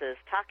appliances,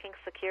 talking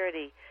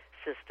security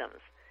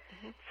systems,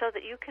 so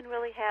that you can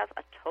really have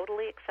a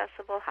totally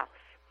accessible house.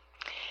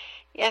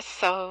 Yes,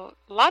 so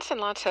lots and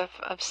lots of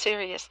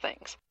serious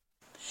things.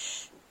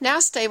 Now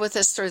stay with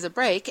us through the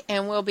break,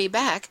 and we'll be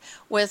back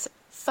with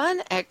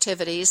fun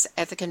activities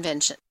at the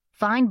convention.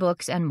 Find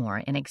books and more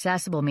in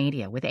accessible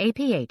media with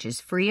APH's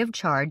free of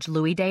charge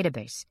Louis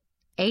database.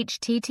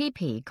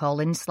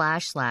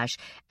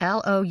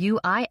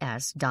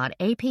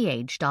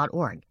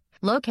 http://louis.aph.org.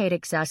 Locate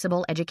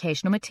accessible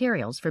educational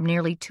materials from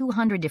nearly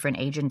 200 different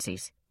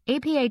agencies.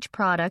 APH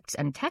products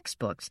and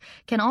textbooks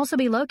can also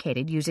be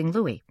located using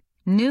Louis.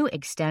 New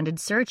extended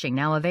searching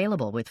now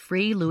available with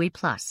free Louis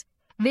Plus.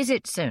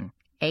 Visit soon.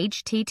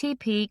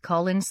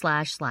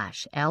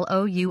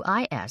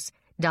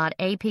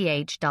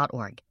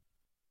 http://louis.aph.org.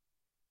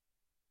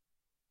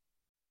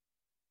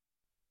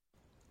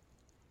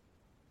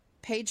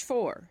 Page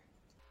 4.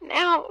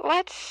 Now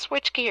let's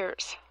switch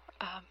gears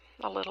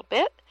a little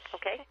bit.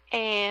 Okay.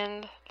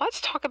 And let's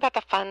talk about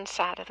the fun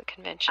side of the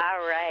convention.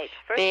 All right.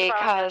 First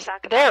because of all,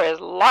 there is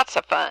lots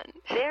of fun.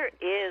 There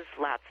is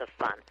lots of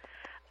fun.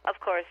 Of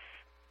course,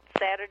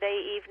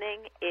 Saturday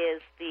evening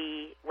is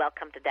the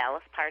Welcome to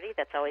Dallas party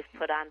that's always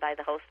put on by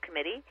the host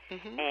committee.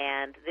 Mm-hmm.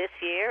 And this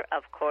year,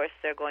 of course,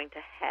 they're going to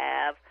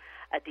have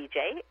a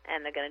DJ,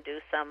 and they're going to do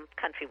some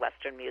country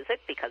western music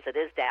because it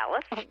is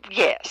Dallas.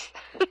 Yes.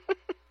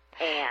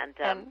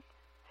 And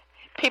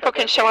people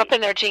can show up in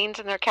their jeans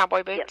and their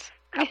cowboy boots. Yes,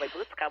 cowboy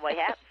boots, cowboy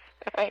hats.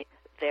 Right.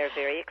 They're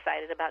very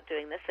excited about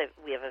doing this.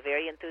 We have a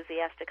very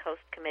enthusiastic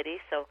host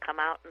committee, so come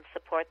out and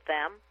support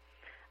them.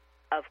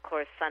 Of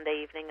course, Sunday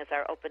evening is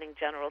our opening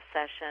general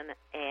session,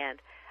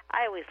 and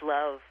I always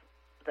love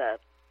the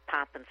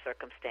pomp and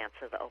circumstance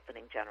of the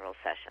opening general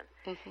session.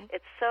 Mm-hmm.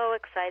 It's so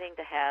exciting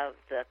to have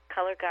the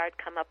color guard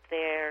come up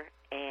there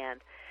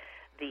and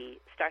the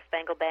Star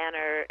Spangled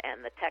Banner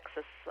and the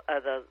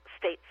the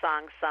state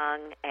song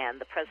sung, and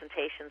the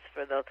presentations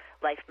for the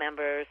life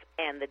members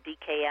and the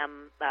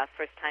DKM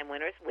first-time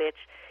winners, which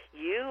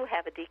you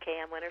have a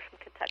DKM winner from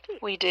Kentucky.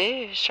 We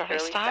do, Shirley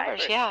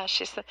Stivers. Yeah,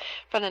 she's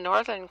from the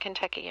northern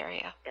Kentucky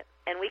area.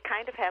 And we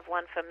kind of have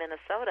one from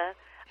Minnesota,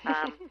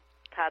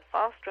 Todd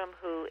Fallstrom,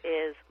 who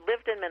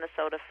lived in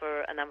Minnesota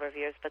for a number of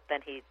years, but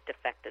then he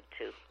defected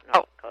to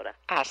North Dakota.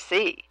 I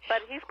see.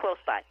 But he's close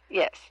by.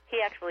 Yes.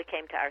 He actually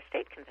came to our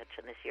state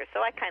convention this year,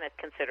 so I kind of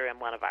consider him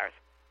one of ours.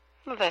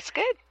 Well, that's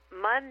good.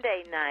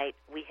 Monday night,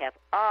 we have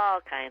all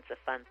kinds of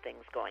fun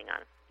things going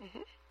on,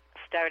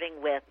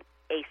 starting with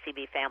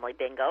ACB Family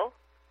Bingo.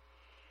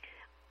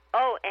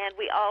 Oh, and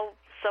we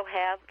also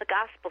have the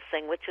Gospel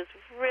Sing, which is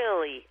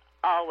really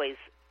always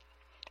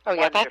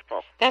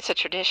wonderful. That's a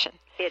tradition.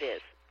 It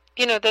is.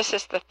 You know, this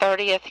is the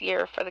 30th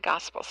year for the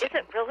Gospel Sing. Is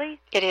it really?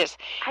 It is.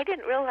 I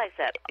didn't realize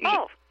that.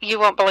 Oh. You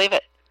won't believe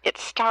it. It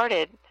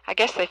started, I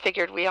guess they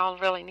figured we all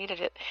really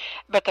needed it,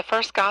 but the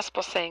first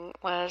Gospel Sing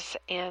was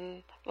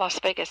in Las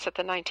Vegas at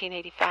the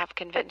 1985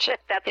 convention.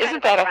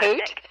 Isn't that a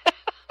hoot?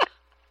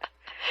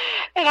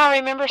 And I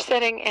remember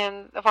sitting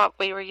in what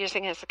we were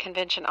using as a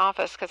convention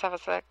office, because I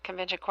was the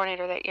convention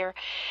coordinator that year.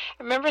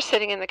 I remember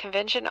sitting in the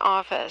convention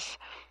office,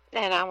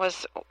 and I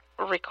was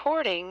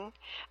recording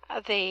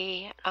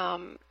the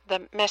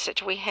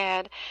message we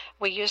had.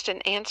 We used an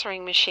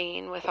answering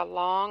machine with a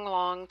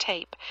long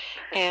tape,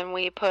 and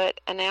we put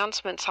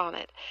announcements on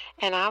it.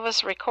 And I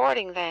was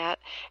recording that,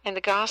 and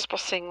the Gospel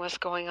Sing was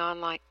going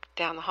on like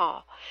down the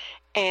hall.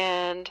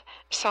 And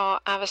so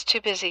I was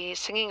too busy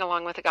singing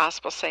along with the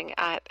Gospel Sing.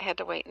 I had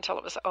to wait until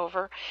it was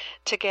over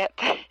to get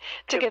the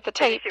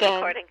tape done.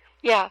 Recording.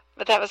 Yeah,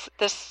 but that was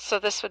this. So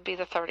this would be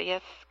the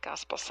 30th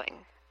Gospel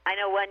Sing. I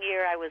know one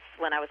year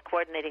when I was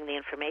coordinating the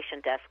information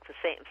desk, the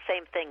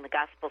same thing. The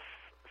Gospel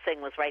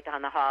Sing was right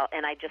down the hall,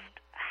 and I just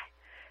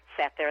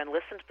sat there and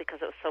listened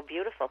because it was so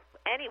beautiful.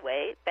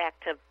 Anyway, back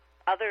to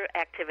other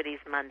activities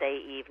Monday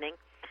evening.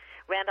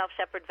 Randolph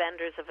Shepherd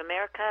Vendors of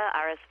America,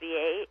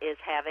 RSVA, is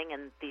having,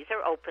 and these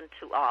are open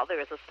to all. There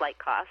is a slight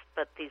cost,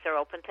 but these are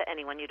open to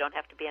anyone. You don't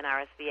have to be an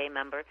RSVA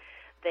member.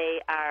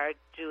 They are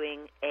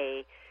doing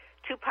a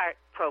 2-part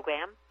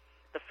program.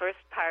 The first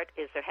part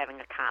is they're having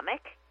a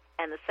comic,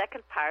 and the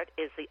second part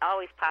is the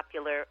always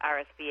popular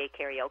RSVA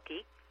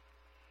karaoke,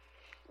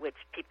 which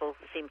people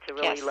seem to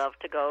really love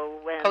to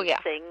go and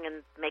sing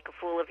and make a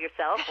fool of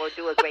yourself or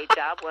do a great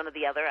job, one or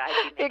the other.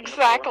 I'd be making a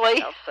fool of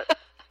myself, but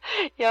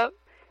Yep.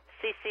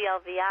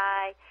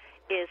 CCLVI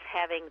is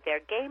having their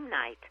game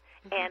night.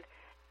 And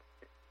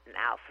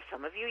now, for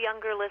some of you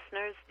younger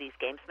listeners, these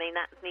games may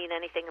not mean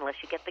anything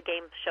unless you get the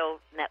Game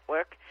Show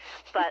Network,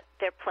 but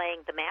they're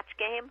playing the Match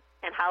Game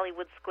and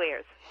Hollywood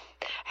Squares.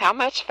 How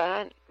much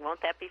fun.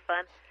 Won't that be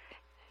fun?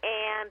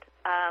 And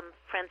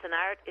Friends in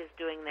Art is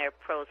doing their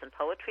prose and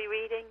poetry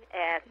reading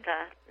at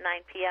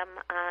 9 p.m.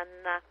 on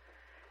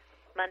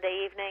Monday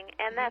evening,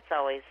 and that's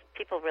always,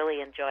 people really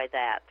enjoy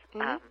that.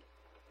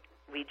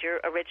 Read your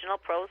original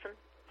prose and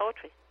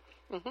poetry.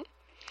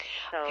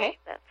 So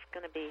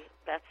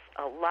that's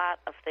a lot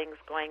of things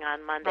going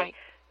on Monday. Right.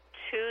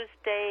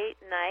 Tuesday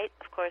night,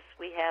 of course,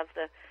 we have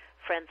the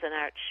Friends in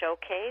Art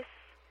Showcase.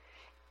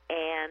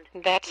 And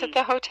that's at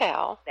the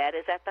hotel. That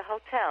is at the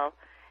hotel.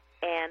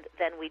 And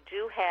then we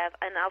do have,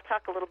 and I'll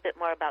talk a little bit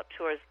more about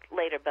tours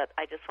later, but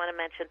I just want to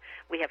mention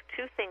we have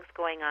two things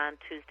going on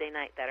Tuesday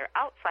night that are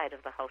outside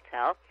of the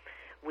hotel.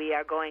 We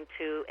are going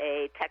to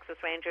a Texas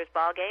Rangers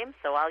ball game,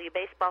 so all you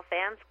baseball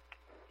fans,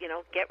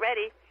 get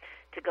ready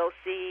to go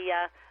see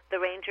the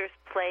Rangers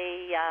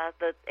play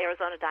the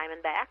Arizona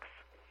Diamondbacks.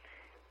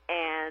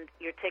 And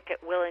your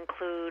ticket will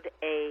include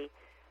a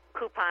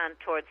coupon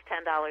towards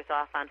 $10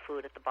 off on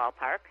food at the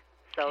ballpark.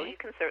 So you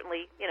can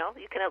certainly,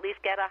 you can at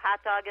least get a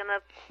hot dog and a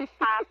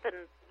pop and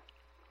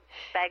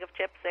bag of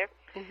chips there.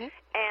 Mm-hmm.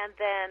 And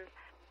then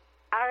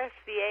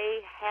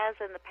RSVA has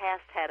in the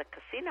past had a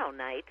casino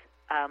night,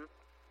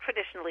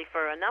 traditionally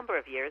for a number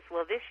of years.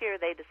 Well, this year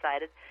they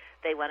decided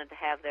they wanted to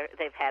have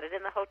they've had it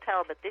in the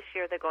hotel, but this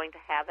year they're going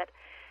to have it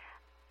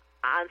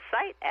on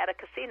site at a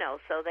casino.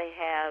 So they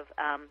have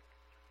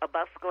a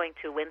bus going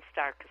to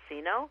WinStar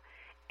Casino,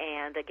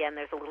 and again,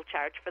 there's a little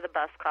charge for the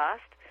bus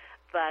cost.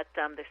 But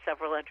there's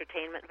several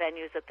entertainment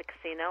venues at the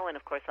casino, and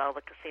of course all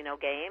the casino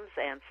games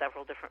and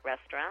several different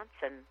restaurants,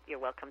 and you're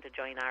welcome to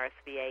join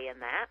RSVA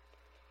in that.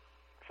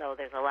 So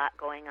there's a lot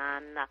going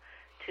on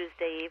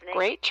Tuesday evening.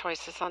 Great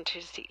choices on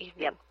Tuesday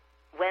evening. Yep.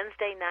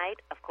 Wednesday night,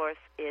 of course,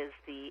 is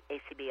the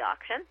ACB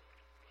auction.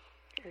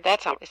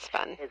 That's always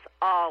fun. It's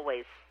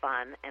always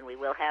fun, and we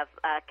will have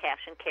a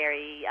cash and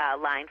carry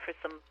line for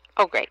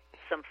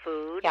some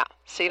food. Yeah,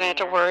 so you don't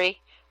have to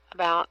worry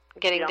about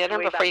getting dinner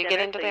before you get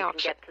into the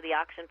auction. You can get to the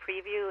auction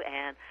preview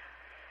and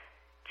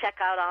check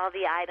out all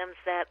the items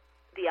that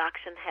the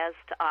auction has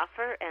to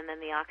offer, and then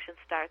the auction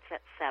starts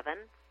at 7.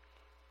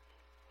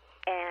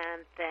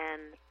 And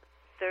then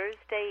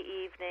Thursday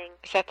evening...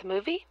 Is that the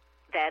movie?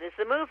 That is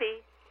the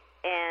movie,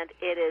 and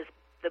it is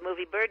the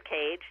movie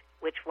Birdcage,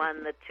 which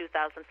won the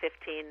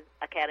 2015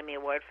 Academy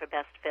Award for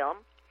Best Film.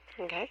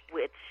 Okay.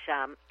 Which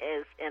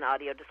is in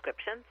audio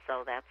description,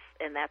 so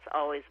that's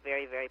always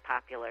very, very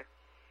popular.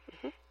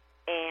 Mm-hmm.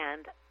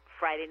 And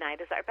Friday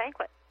night is our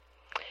banquet.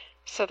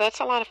 So that's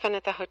a lot of fun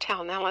at the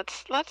hotel. Now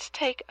let's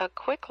take a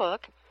quick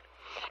look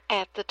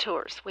at the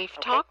tours. We've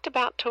talked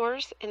about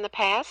tours in the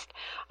past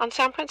on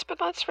Soundprints,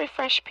 but let's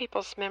refresh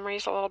people's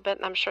memories a little bit,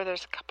 and I'm sure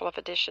there's a couple of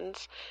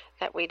additions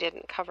that we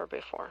didn't cover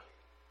before.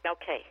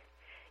 Okay.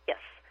 Yes.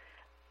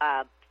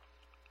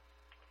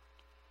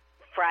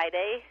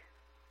 Friday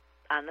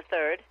on the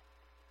 3rd,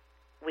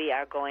 we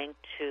are going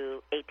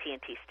to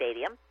AT&T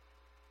Stadium.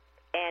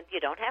 And you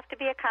don't have to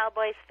be a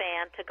Cowboys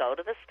fan to go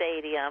to the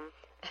stadium.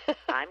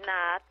 I'm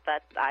not,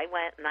 but I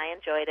went and I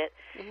enjoyed it.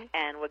 Mm-hmm.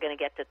 And we're going to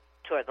get to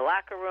tour the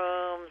locker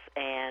rooms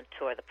and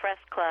tour the press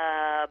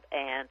club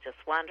and just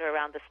wander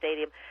around the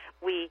stadium.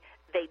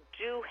 They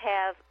do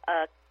have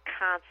a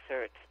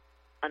concert,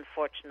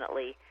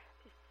 unfortunately,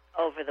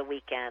 over the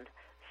weekend.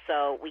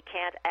 So we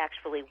can't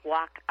actually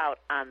walk out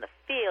on the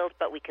field,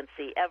 but we can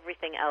see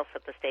everything else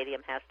that the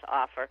stadium has to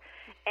offer.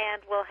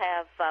 And we'll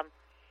have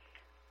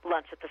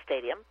lunch at the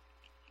stadium.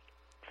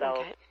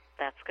 So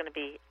that's going to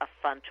be a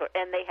fun tour.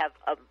 And they have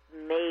an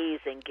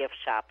amazing gift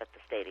shop at the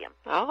stadium.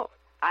 Oh.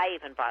 I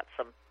even bought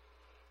some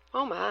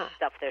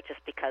stuff there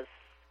just because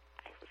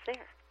I was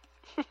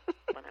there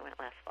when I went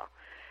last fall.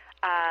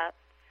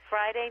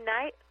 Friday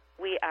night,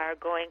 we are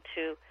going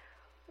to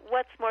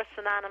what's more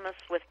synonymous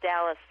with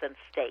Dallas than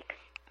steak.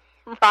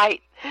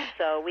 Right.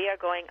 So we are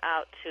going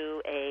out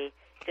to a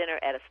dinner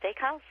at a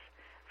steakhouse.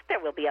 There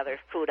will be other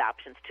food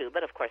options, too,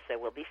 but of course there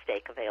will be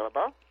steak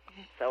available.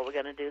 So we're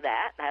going to do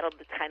that. That'll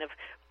be kind of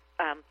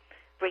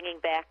bringing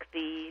back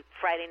the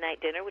Friday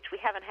night dinner, which we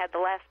haven't had the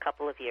last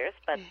couple of years,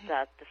 but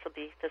this will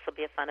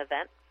be a fun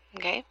event.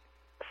 Okay.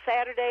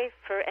 Saturday,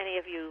 for any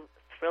of you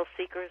thrill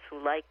seekers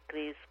who like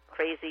these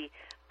crazy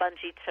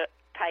bungee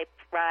type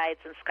rides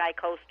and sky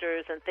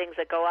coasters and things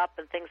that go up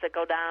and things that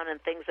go down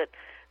and things that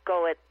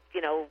go at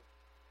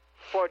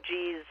 4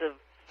 Gs of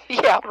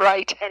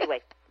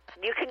Anyway,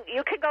 you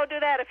can go do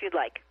that if you'd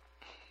like.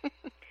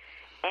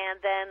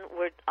 And then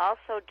we're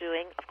also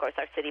doing, of course,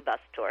 our city bus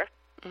tour.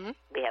 Mm-hmm.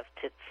 We have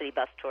city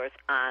bus tours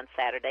on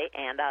Saturday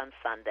and on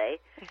Sunday.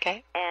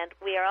 Okay. And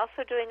we are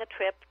also doing a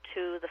trip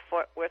to the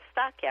Fort Worth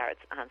Stockyards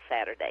on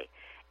Saturday.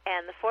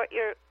 And the Fort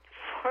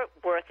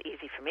Worth,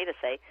 easy for me to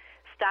say,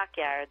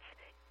 Stockyards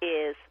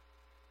is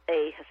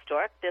a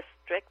historic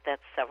district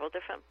that's several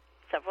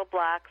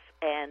blocks,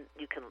 and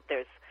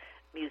there's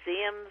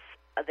museums.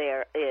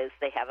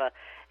 They have a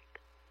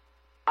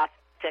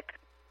authentic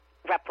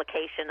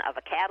replication of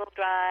a cattle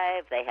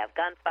drive. They have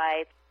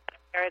gunfights,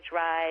 carriage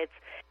rides,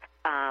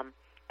 and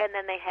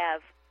then they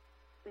have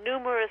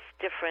numerous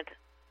different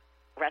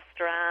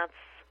restaurants,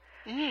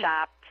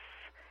 shops,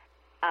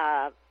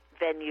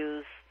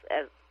 venues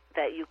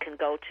that you can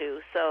go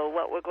to. So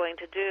what we're going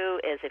to do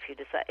is, if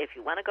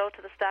you want to go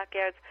to the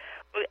Stockyards,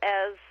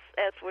 as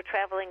we're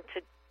traveling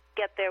to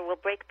get there, we'll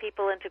break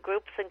people into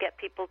groups and get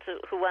people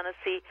who want to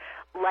see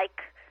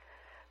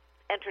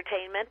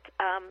entertainment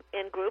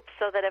in groups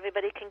so that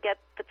everybody can get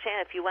the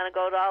chance. If you want to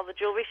go to all the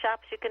jewelry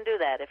shops, you can do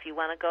that. If you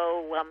want to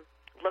go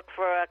look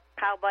for a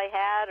cowboy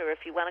hat, or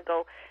if you want to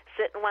go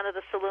sit in one of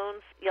the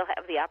saloons, you'll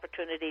have the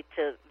opportunity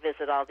to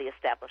visit all the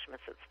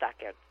establishments at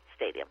Stockyard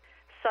Stadium.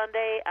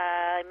 Sunday,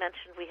 I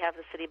mentioned we have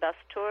the city bus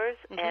tours,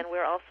 and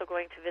we're also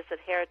going to visit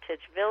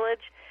Heritage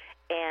Village.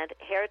 And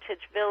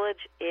Heritage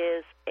Village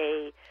is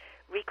a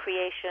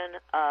recreation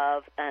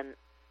of a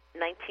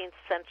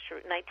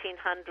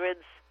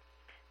 1900s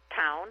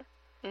town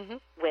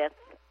with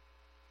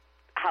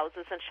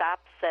houses and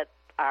shops that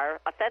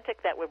are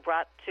authentic, that were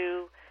brought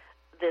to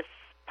this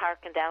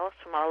park in Dallas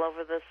from all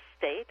over the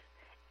state.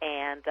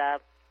 And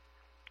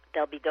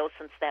there'll be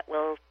docents that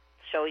will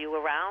show you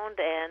around,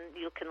 and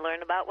you can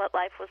learn about what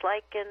life was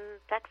like in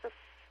Texas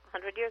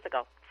 100 years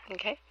ago.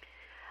 Okay.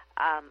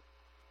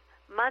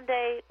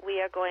 Monday,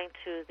 we are going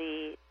to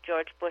the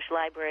George Bush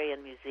Library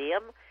and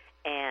Museum,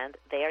 and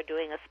they are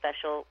doing a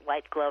special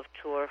white glove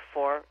tour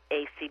for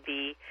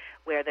ACB,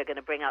 where they're going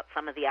to bring out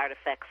some of the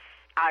artifacts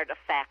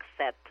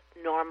that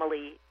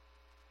normally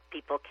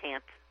people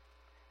can't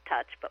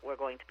touch, but we're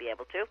going to be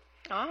able to.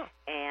 Oh.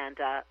 And,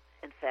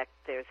 in fact,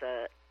 there's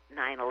a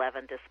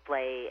 9/11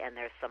 display, and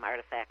there's some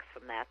artifacts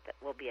from that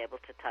we'll be able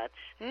to touch.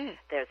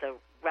 There's a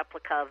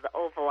replica of the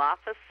Oval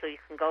Office, so you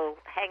can go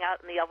hang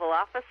out in the Oval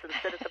Office and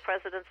sit at the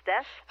president's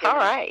desk. All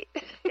right.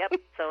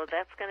 Yep, so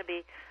that's going to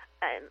be...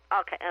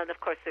 And of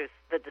course, there's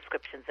the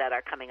descriptions that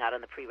are coming out on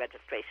the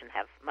pre-registration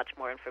have much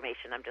more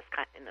information. I'm just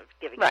kind of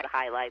giving you the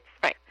highlights.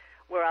 Right.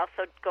 We're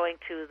also going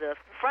to the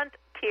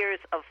Frontiers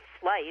of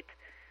Flight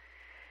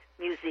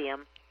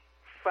Museum,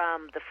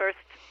 from the first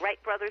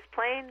Wright brothers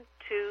plane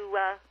to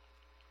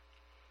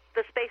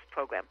the space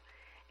program.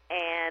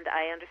 And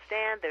I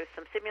understand there's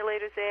some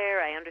simulators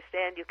there. I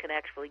understand you can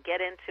actually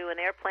get into an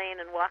airplane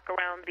and walk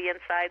around the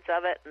insides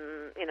of it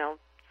and,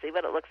 see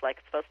what it looks like.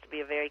 It's supposed to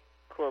be a very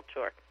cool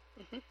tour.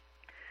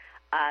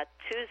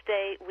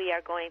 Tuesday, we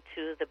are going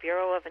to the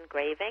Bureau of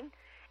Engraving.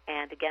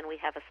 And again, we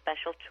have a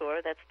special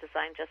tour that's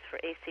designed just for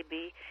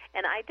ACB.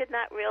 And I did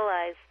not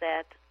realize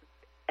that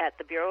at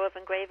the Bureau of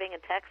Engraving in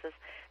Texas,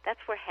 that's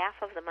where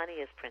half of the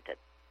money is printed.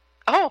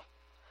 Oh,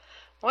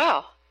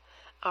 well,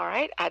 all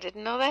right. I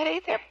didn't know that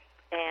either. Yep.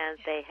 And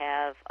they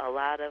have a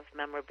lot of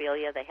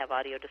memorabilia. They have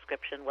audio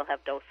description. We'll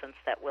have docents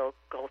that will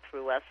go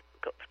through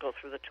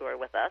the tour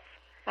with us.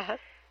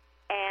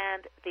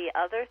 And the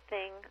other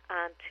thing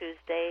on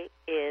Tuesday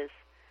is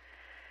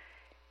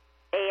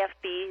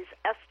AFB's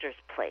Esther's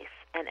Place.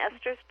 And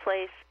Esther's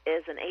Place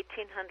is an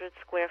 1,800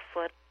 square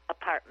foot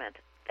apartment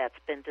that's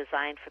been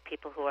designed for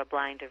people who are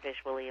blind or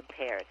visually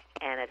impaired.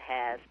 And it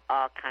has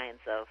all kinds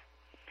of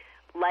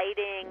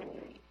lighting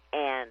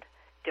and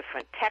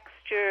different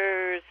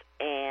textures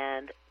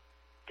and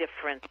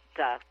different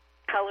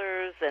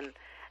colors and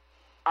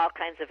all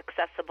kinds of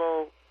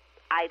accessible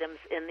items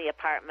in the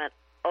apartment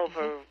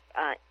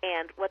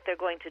and what they're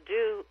going to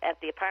do at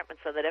the apartment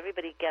so that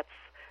everybody gets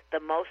the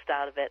most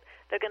out of it,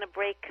 they're going to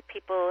break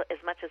people as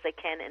much as they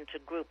can into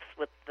groups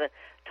with the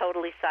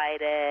totally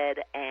sighted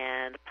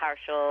and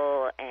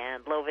partial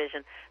and low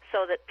vision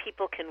so that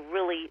people can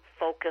really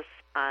focus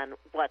on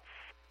what's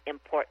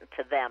important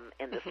to them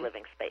in this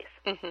living space.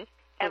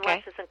 And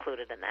lunch is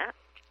included in that.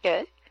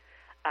 Good.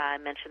 I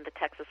mentioned the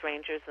Texas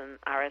Rangers and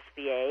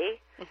RSVA,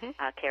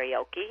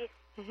 karaoke.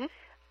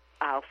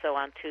 Also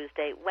on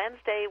Tuesday.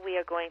 Wednesday, we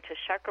are going to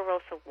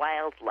Sharkarosa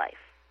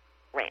Wildlife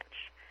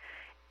Ranch.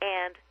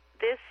 And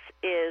this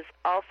is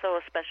also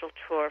a special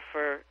tour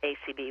for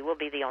ACB. We'll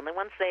be the only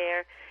ones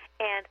there.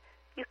 And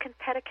you can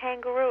pet a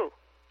kangaroo.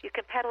 You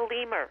can pet a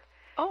lemur.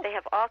 Oh. They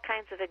have all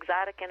kinds of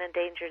exotic and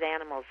endangered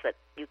animals that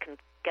you can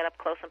get up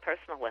close and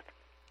personal with.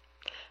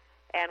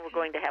 And we're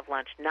going to have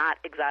lunch. Not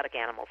exotic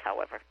animals,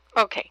 however.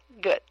 Okay,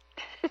 good.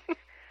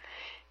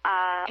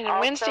 And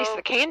also, Wednesday's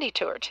the candy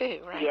tour,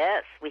 too, right?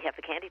 Yes, we have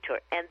the candy tour.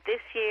 And this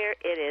year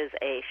it is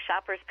a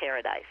shopper's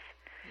paradise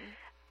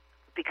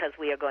because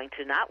we are going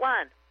to not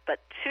one, but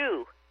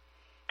two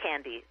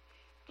candy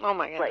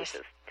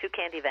places, two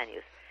candy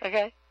venues.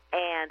 Okay.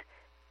 And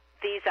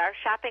these are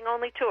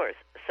shopping-only tours.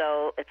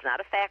 So it's not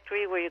a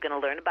factory where you're going to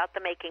learn about the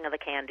making of the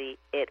candy.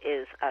 It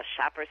is a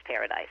shopper's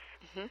paradise.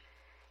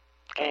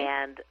 Okay.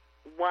 And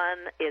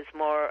one is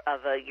more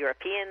of a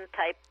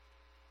European-type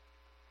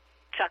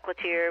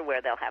chocolatier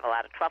where they'll have a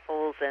lot of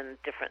truffles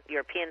and different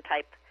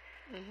European-type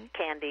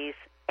candies.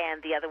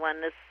 And the other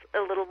one is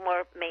a little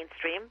more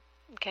mainstream.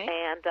 Okay.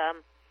 And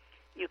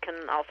you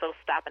can also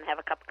stop and have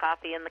a cup of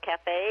coffee in the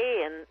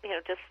cafe and,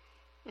 just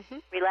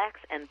relax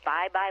and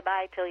buy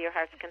till your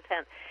heart's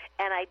content.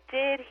 And I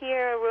did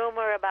hear a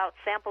rumor about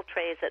sample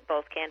trays at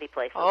both candy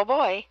places. Oh,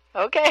 boy.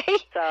 Okay.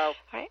 So, all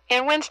right.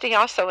 And Wednesday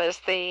also is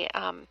the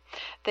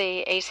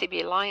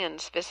ACB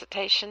Lions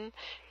visitation.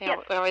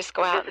 Yes, We always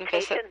go out and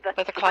visit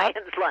with the club.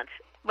 Lions lunch.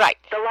 Right.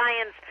 The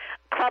Lions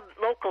club,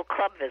 local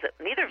club visit.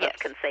 Neither of us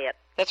can say it.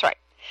 That's right.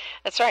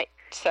 That's right.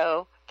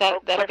 So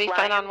that'll be fun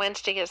Lions. on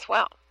Wednesday as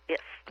well. Yes.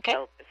 Okay.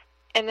 So,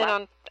 and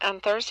then on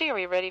Thursday, are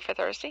we ready for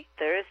Thursday?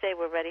 Thursday,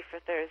 we're ready for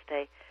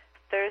Thursday.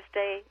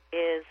 Thursday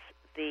is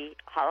the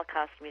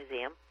Holocaust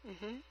Museum.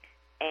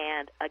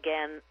 And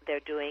again,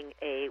 they're doing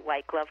a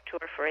white glove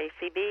tour for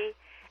ACB,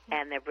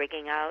 and they're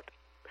bringing out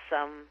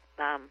some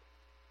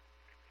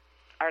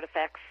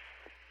artifacts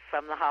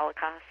from the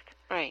Holocaust.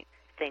 Right.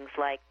 Things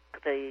like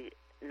the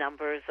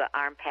numbers,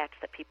 arm patch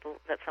that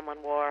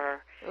someone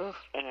wore, Oof.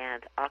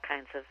 and all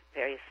kinds of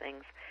various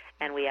things.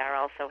 And we are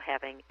also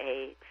having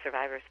a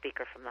survivor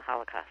speaker from the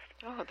Holocaust.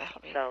 Oh,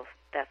 that'll be. So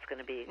that's going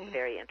to be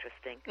very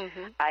interesting.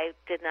 Mm-hmm. I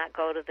did not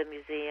go to the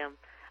museum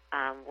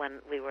when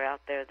we were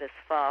out there this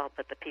fall,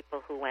 but the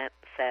people who went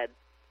said,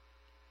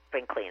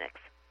 bring Kleenex,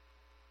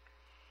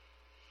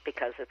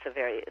 because it's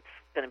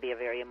going to be a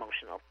very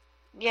emotional,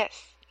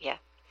 Yes, yeah.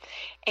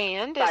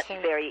 And but is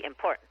there very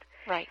important.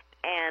 right?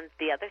 And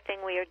the other thing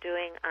we are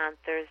doing on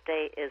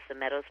Thursday is the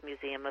Meadows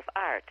Museum of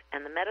Art.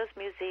 And the Meadows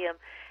Museum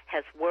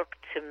has worked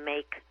to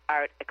make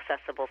art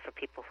accessible for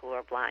people who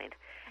are blind.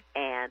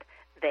 And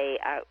they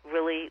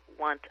really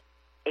want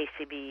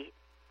ACB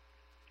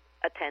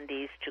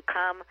attendees to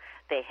come.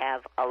 They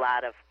have a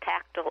lot of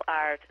tactile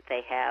art.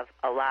 They have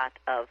a lot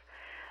of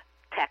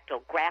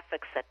tactile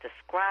graphics that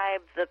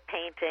describe the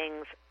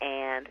paintings.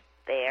 And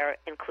they're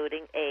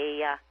including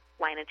a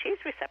wine and cheese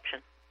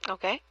reception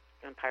Okay.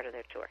 in part of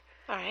their tour.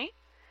 All right.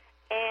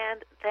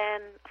 And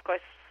then, of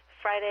course,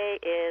 Friday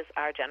is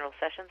our general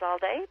sessions all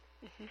day.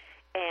 Mm-hmm.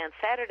 And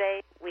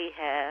Saturday, we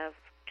have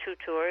 2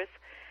 tours.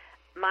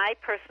 My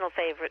personal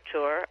favorite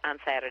tour on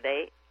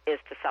Saturday is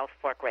to South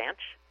Fork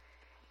Ranch,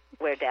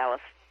 where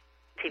Dallas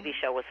TV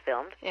show was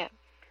filmed. Yeah.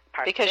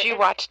 Parts Because of it. you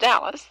watch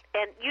Dallas.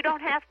 And you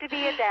don't have to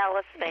be a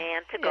Dallas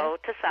fan to go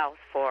to South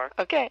Fork,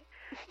 Okay.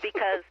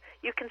 because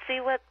you can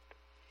see what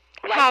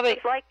How life they-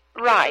 is like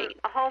right. in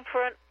a home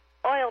for an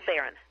oil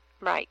baron.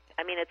 Right.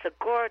 I mean, it's a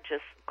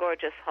gorgeous,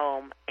 gorgeous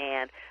home,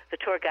 and the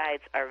tour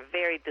guides are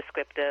very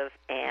descriptive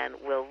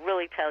and will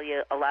really tell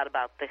you a lot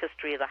about the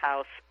history of the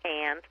house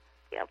and,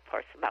 of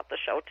course, about the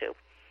show, too.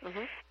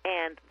 Mm-hmm.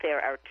 And there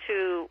are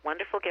 2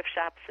 wonderful gift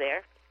shops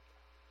there.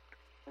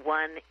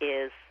 One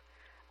is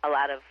a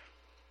lot of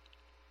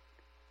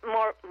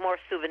more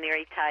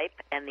souvenir-y type,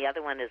 and the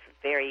other one is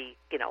very,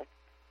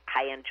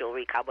 high-end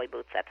jewelry, cowboy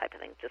boots, that type of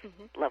thing, just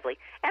lovely.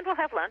 And we'll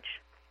have lunch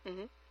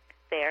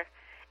there.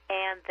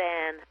 And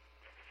then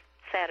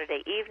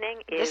Saturday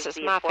evening This is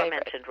the my favorite.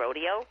 aforementioned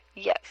rodeo,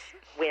 Yes.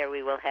 where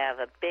we will have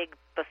a big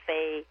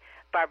buffet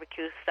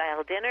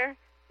barbecue-style dinner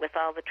with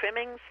all the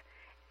trimmings,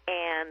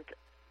 and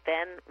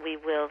then we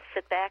will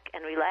sit back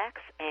and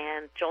relax,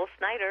 and Joel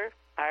Snyder,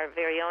 our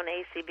very own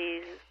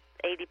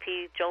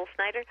ADP Joel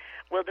Snyder,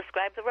 will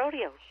describe the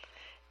rodeo.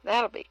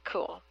 That'll be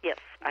cool. Yes,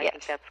 I Yes.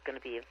 think that's going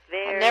to be a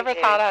very, I never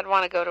very... thought I'd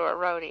want to go to a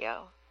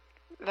rodeo.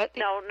 But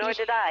No, nor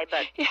did I,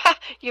 but Yeah,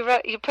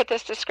 you put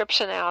this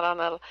description out on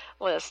the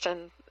list,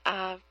 and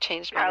I've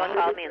changed my Carla mind.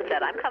 called me and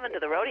said, I'm coming to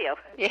the rodeo.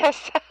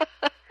 Yes.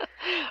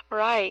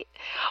 Right.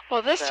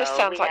 Well, this just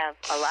sounds we like have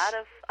a lot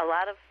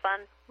of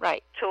fun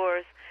right.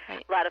 tours,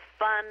 Right. a lot of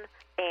fun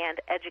and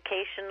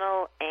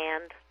educational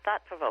and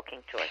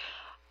thought-provoking tours.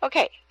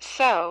 Okay,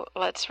 so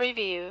let's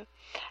review.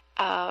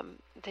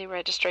 The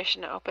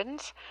registration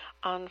opens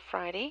on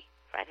Friday,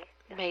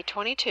 May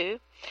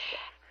 22,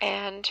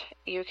 and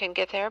you can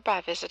get there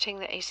by visiting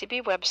the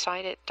ACB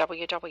website at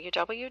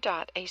www.acb.org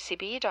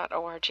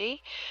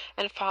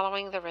and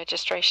following the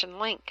registration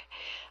link.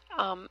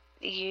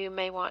 You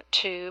may want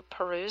to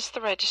peruse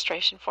the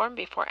registration form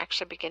before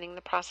actually beginning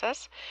the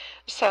process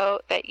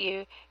so that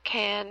you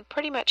can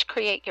pretty much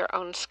create your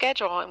own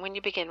schedule, and when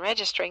you begin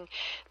registering,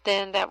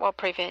 then that will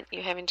prevent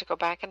you having to go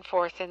back and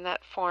forth in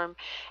that form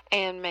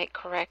and make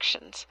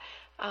corrections.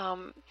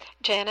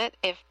 Janet,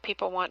 if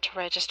people want to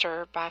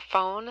register by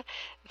phone,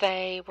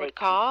 they would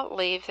call,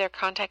 leave their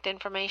contact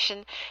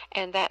information,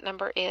 and that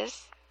number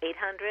is?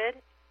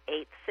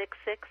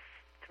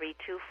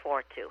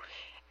 800-866-3242.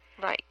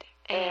 Right.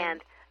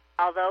 And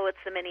although it's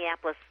the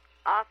Minneapolis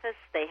office,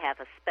 they have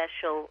a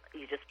special,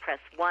 you just press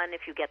 1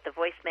 if you get the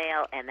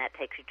voicemail, and that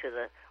takes you to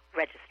the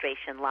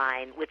registration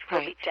line, which will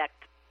be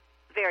checked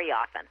very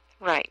often.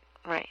 Right.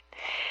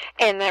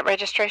 And that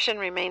registration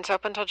remains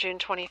open until June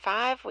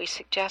 25. We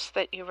suggest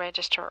that you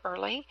register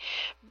early.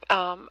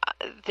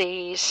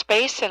 The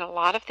space in a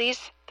lot of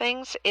these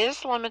things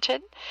is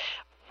limited.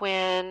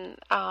 When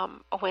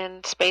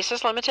space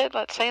is limited,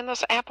 let's say in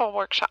those Apple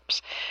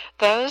workshops,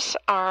 those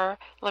are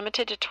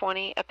limited to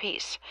 20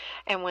 apiece.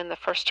 And when the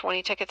first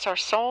 20 tickets are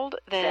sold,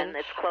 then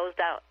it's closed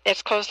out.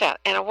 It's closed out.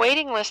 And a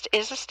waiting list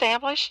is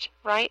established,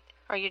 right?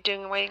 Are you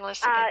doing a waiting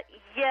list again?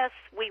 Yes,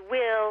 we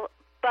will,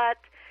 but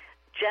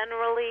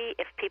generally,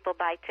 if people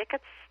buy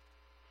tickets,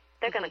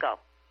 they're going to go.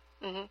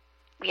 Mm-hmm.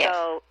 Yes.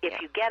 So if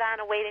you get on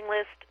a waiting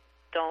list,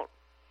 don't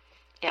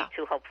be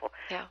too hopeful.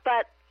 Yeah.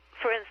 But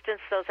for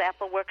instance, those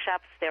Apple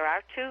workshops, there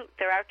are two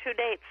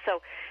dates.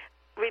 So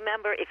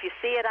remember, if you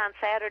see it on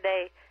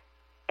Saturday,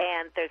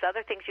 and there's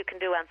other things you can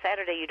do on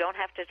Saturday, you don't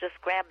have to just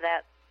grab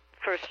that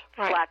first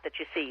slot that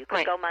you see. You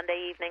can go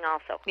Monday evening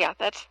also. Yeah,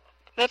 that's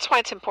why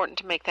it's important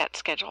to make that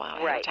schedule out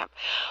ahead of time.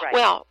 Right.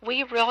 Well,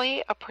 we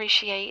really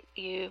appreciate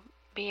you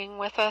being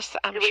with us.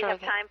 I'm do we sure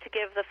have time to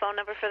give the phone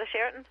number for the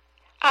Sheraton?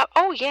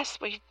 Oh, yes,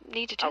 we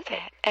need to do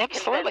that.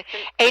 Absolutely.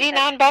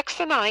 $89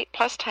 a night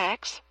plus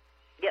tax.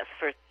 Yes,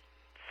 for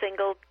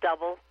single,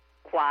 double,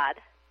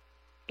 quad.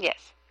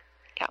 Yes.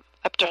 Yeah,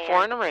 up to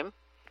 4 in a room.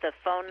 The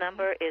phone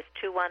number is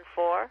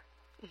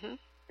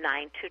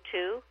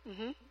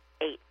 214-922-0700.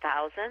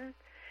 8000.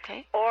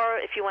 Okay. Or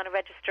if you want to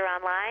register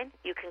online,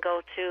 you can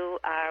go to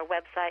our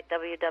website,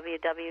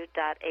 www.acb.org,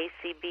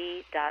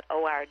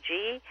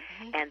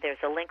 and there's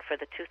a link for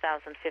the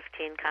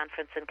 2015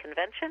 conference and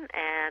convention,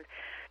 and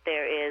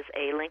there is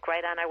a link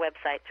right on our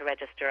website to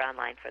register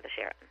online for the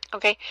Sheraton.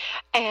 Okay.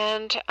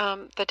 And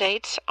the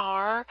dates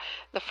are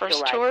the first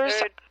July tours.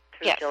 3rd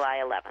through Yes. July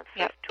 11th.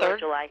 Yeah, First tour 3rd.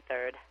 July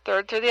 3rd.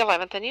 3rd through the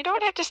 11th, and you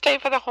don't have to stay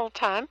for the whole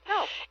time.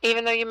 No.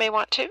 Even though you may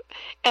want to.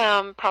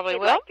 Probably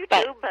We'd will. like you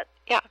to, but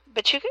yeah,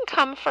 but you can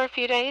come for a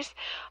few days.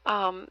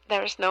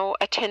 There's no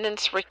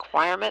attendance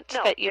requirements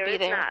No, that you there be is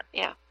there. not.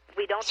 Yeah.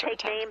 we don't Certain take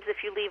times. names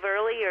if you leave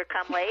early or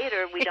come late,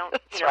 or we don't.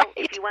 That's You know, right.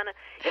 if you want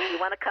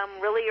to come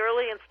really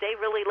early and stay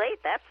really late,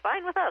 that's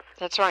fine with us.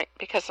 That's right,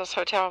 because those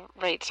hotel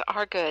rates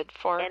are good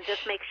for. And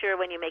just make sure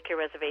when you make your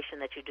reservation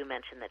that you do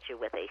mention that you're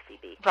with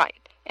ACB. Right,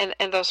 and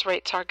those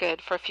rates are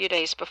good for a few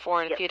days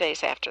before and a Yes. few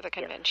days after the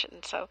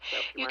convention. So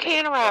if you wanna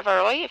can get arrive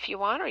started. early if you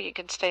want, or you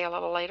can stay a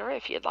little later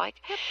if you'd like.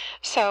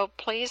 So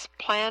please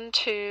plan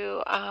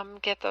to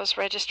get those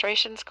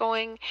registrations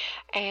going,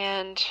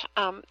 and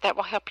that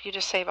will help you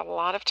to save a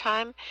lot of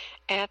time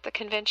at the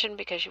convention,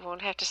 because you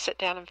won't have to sit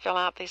down and fill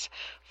out these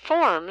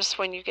forms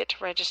when you get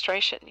to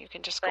registration. You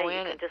can just go Right, in you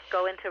can and just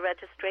go into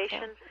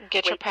registration,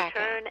 get your wait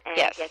packet. your turn, and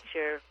Yes. get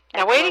your.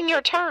 Now, waiting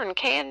your turn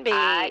can be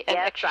an yes,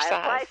 exercise.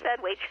 That's why I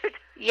said wait your turn.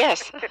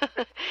 Yes,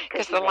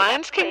 because the you may have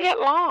lines to can wait. get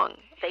long.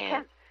 They and,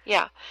 can.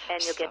 Yeah.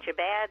 And you'll get your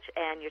badge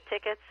and your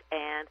tickets,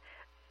 and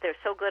they're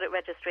so good at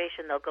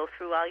registration, they'll go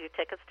through all your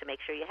tickets to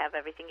make sure you have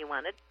everything you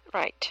wanted.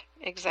 Right,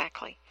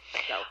 exactly.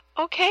 So,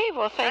 Okay,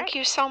 well, thank right.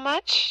 you so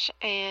much,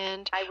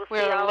 and I will see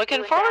we're all of looking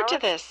you in forward to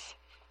Dallas.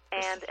 this.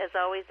 And as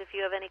always, if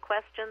you have any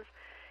questions,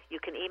 you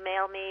can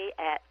email me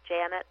at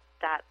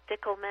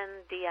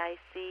janet.dickelman,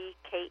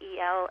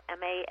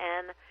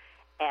 DICKELMAN,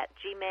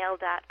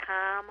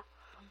 @gmail.com,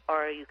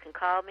 or you can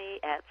call me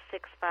at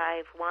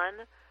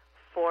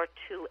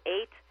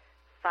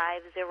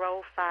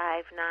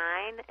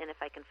 651-428-5059, and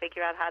if I can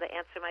figure out how to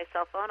answer my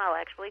cell phone, I'll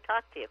actually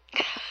talk to you.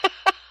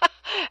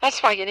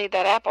 That's why you need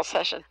that Apple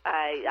session.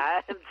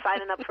 I'm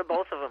signing up for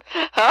both of them.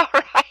 All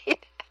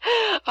right.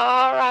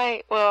 All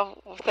right.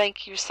 Well,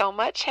 thank you so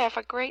much. Have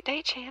a great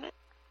day, Janet.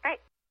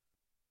 Right.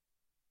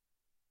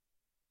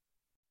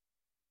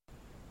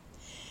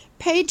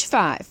 Page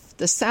 5,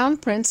 the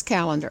Sound Prince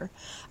calendar.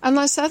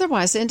 Unless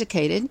otherwise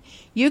indicated,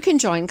 you can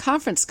join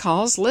conference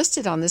calls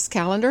listed on this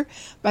calendar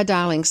by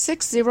dialing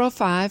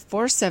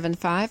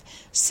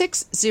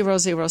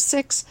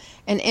 605-475-6006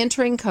 and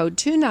entering code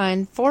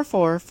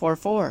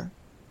 294444.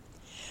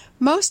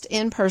 Most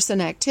in-person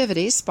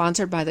activities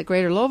sponsored by the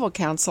Greater Louisville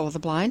Council of the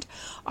Blind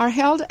are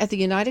held at the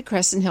United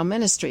Crescent Hill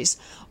Ministries,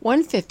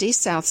 150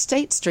 South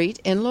State Street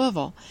in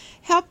Louisville.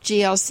 Help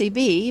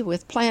GLCB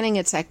with planning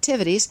its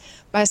activities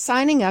by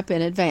signing up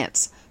in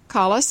advance.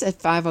 Call us at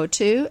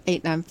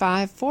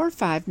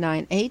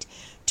 502-895-4598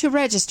 to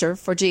register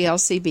for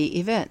GLCB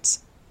events.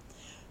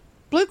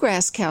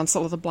 Bluegrass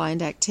Council of the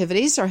Blind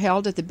activities are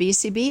held at the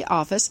BCB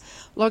office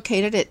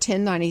located at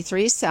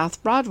 1093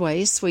 South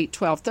Broadway, Suite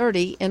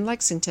 1230 in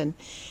Lexington.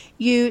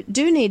 You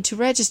do need to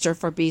register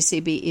for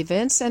BCB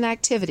events and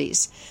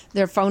activities.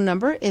 Their phone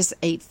number is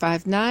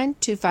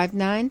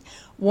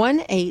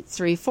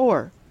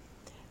 859-259-1834.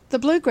 The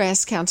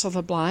Bluegrass Council of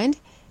the Blind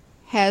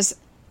has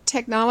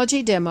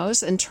technology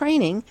demos and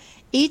training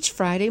each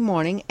Friday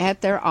morning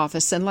at their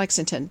office in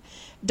Lexington.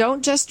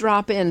 Don't just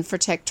drop in for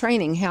tech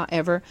training,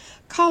 however.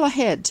 Call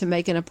ahead to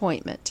make an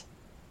appointment.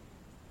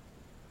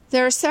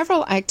 There are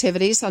several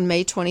activities on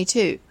May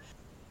 22.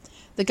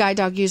 The Guide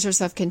Dog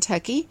Users of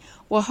Kentucky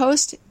will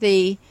host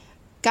the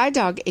Guide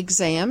Dog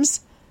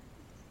exams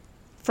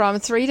from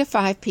 3 to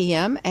 5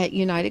 p.m. at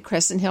United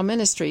Crescent Hill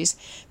Ministries.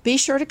 Be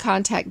sure to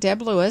contact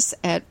Deb Lewis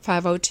at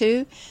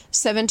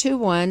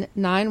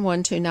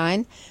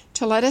 502-721-9129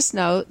 to let us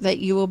know that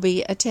you will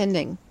be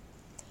attending.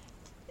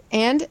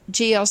 And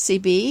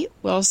GLCB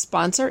will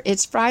sponsor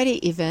its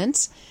Friday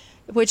events,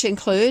 which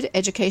include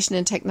Education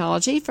and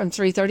Technology from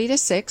 3:30 to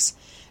 6,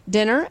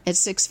 dinner at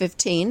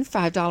 6:15,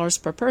 $5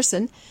 per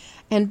person,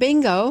 and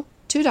bingo,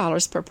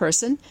 $2 per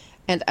person,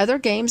 and other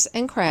games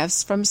and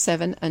crafts from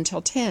 7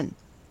 until 10.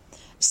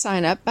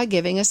 Sign up by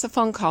giving us a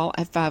phone call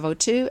at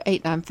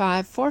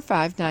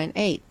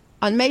 502-895-4598.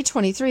 On May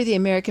 23, the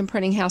American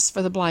Printing House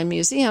for the Blind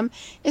Museum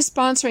is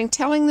sponsoring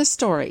Telling the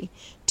Story,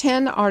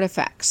 10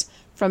 Artifacts,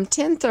 from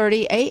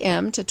 10:30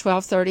 a.m. to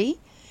 12:30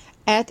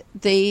 at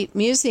the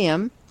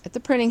museum at the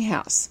printing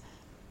house.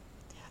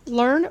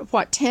 Learn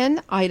what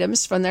 10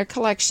 items from their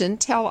collection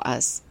tell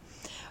us.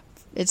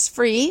 It's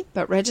free,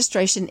 but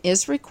registration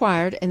is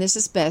required, and this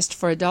is best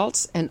for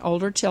adults and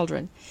older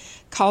children.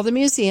 Call the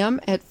museum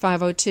at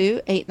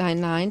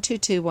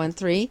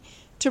 502-899-2213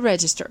 to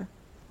register.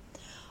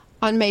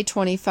 On May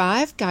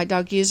 25, Guide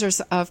Dog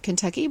Users of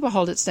Kentucky will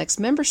hold its next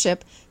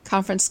membership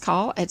conference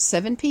call at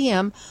 7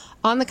 p.m.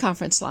 on the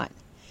conference line.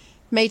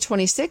 May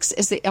 26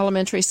 is the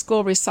elementary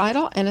school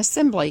recital and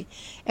assembly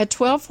at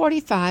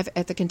 1245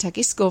 at the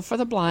Kentucky School for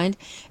the Blind,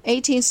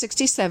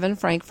 1867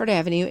 Frankfort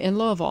Avenue in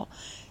Louisville.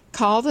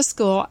 Call the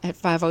school at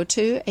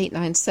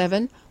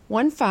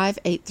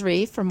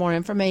 502-897-1583 for more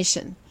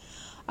information.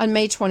 On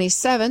May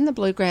 27, the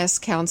Bluegrass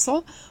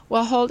Council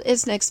will hold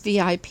its next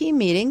VIP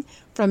meeting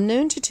from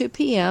noon to 2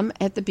 p.m.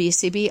 at the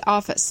BCB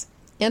office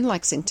in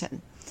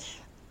Lexington.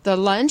 The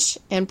lunch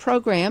and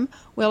program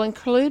will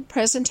include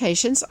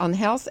presentations on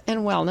health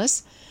and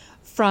wellness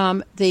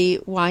from the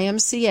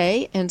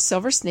YMCA and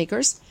Silver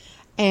Sneakers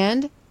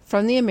and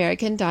from the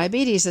American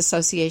Diabetes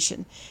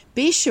Association.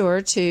 Be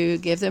sure to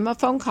give them a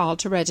phone call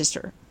to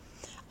register.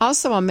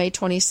 Also on May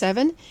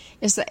 27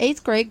 is the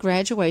 8th grade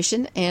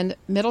graduation and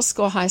middle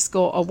school high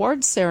school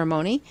awards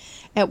ceremony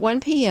at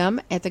 1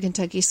 p.m. at the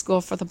Kentucky School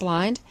for the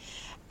Blind,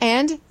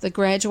 and the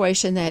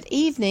graduation that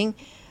evening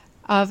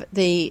of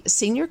the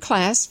senior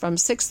class from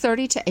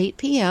 6:30 to 8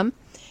 p.m.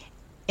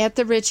 at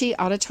the Ritchie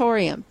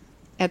Auditorium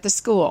at the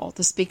school.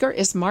 The speaker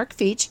is Mark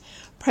Feach,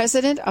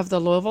 president of the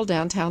Louisville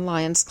Downtown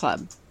Lions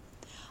Club.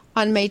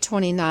 On May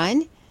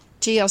 29,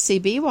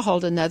 GLCB will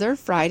hold another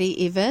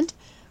Friday event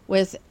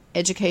with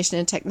education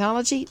and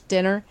technology,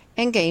 dinner,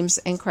 and games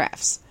and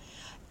crafts.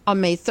 On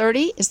May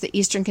 30 is the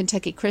Eastern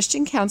Kentucky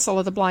Christian Council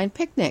of the Blind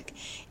Picnic.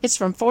 It's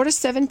from 4 to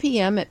 7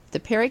 p.m. at the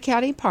Perry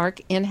County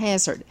Park in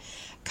Hazard.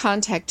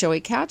 Contact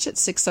Joey Couch at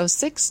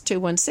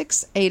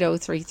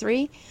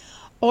 606-216-8033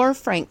 or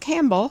Frank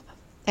Campbell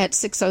at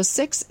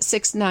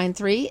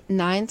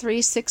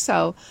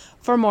 606-693-9360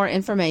 for more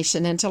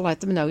information and to let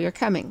them know you're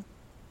coming.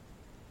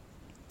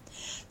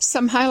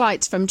 Some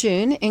highlights from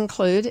June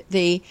include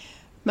the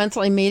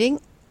monthly meeting.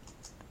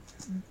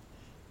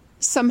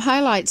 Some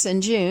highlights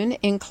in June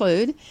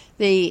include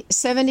the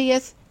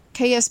 70th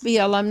KSB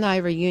Alumni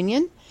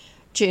Reunion,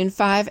 June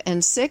 5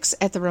 and 6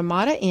 at the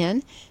Ramada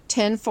Inn,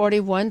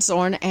 1041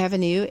 Zorn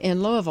Avenue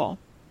in Louisville.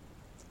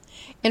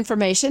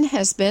 Information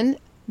has been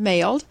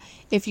mailed.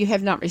 If you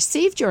have not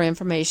received your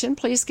information,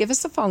 please give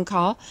us a phone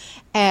call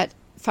at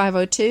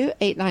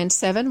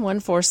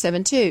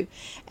 502-897-1472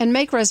 and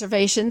make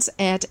reservations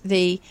at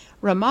the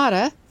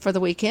Ramada for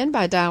the weekend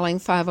by dialing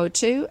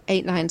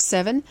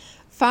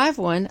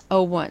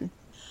 502-897-5101.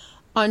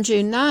 On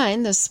June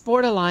 9, the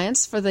Sport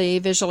Alliance for the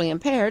Visually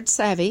Impaired,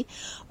 SAVI,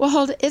 will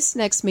hold its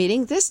next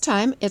meeting. This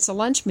time, it's a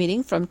lunch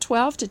meeting from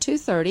 12 to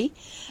 2:30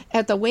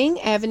 at the Wing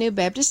Avenue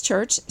Baptist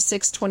Church,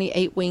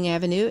 628 Wing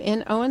Avenue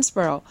in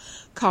Owensboro.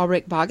 Call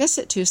Rick Bogus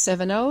at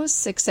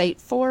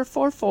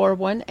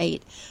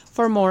 270-684-4418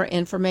 for more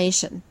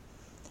information.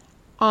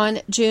 On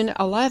June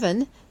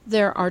 11,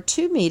 there are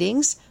two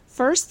meetings.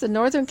 First, the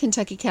Northern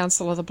Kentucky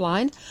Council of the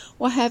Blind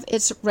will have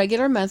its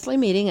regular monthly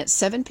meeting at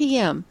 7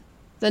 p.m.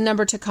 The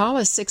number to call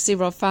is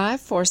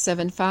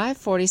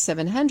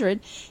 605-475-4700,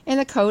 and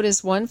the code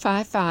is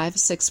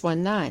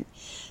 155619.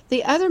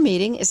 The other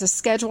meeting is a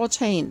schedule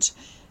change.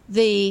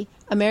 The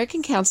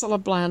American Council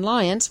of Blind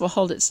Lions will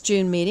hold its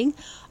June meeting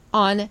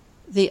on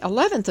the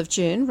 11th of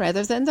June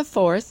rather than the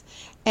 4th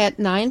at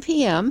 9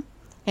 p.m.,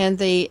 and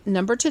the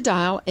number to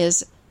dial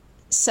is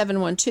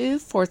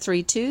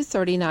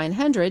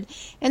 712-432-3900,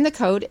 and the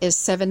code is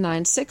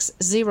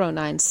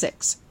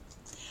 796096.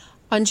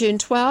 On June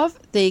 12,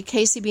 the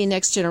KCB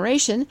Next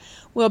Generation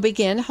will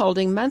begin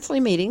holding monthly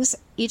meetings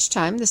each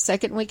time the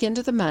second weekend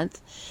of the month.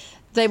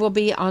 They will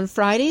be on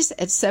Fridays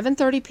at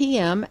 7:30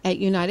 p.m. at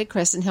United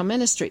Crescent Hill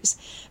Ministries.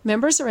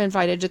 Members are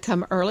invited to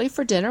come early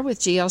for dinner with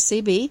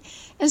GLCB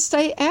and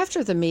stay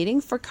after the meeting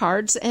for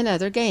cards and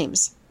other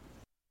games.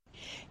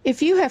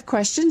 If you have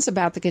questions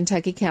about the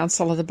Kentucky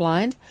Council of the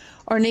Blind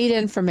or need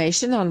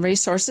information on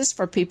resources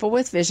for people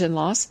with vision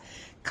loss,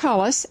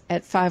 call us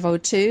at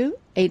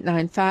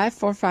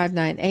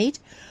 502-895-4598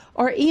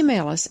 or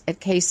email us at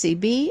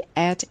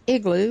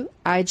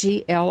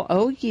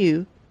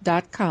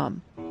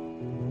kcb@igloo.com.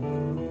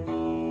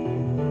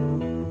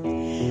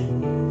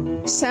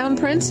 Sound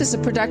Prince is a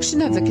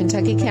production of the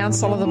Kentucky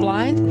Council of the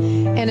Blind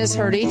and is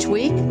heard each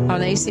week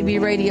on ACB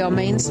Radio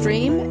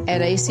Mainstream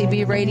at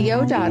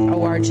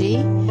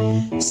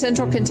acbradio.org,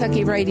 Central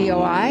Kentucky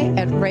Radio I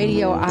at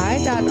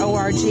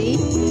radioi.org,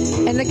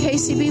 and the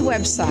KCB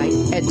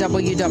website at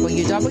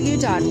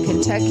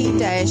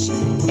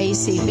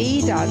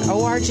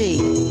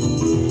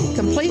www.kentucky-acb.org.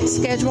 Complete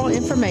schedule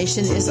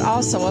information is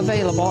also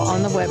available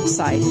on the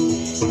website.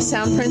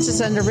 Sound Prince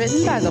is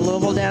underwritten by the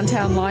Louisville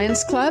Downtown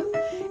Lions Club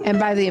and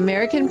by the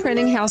American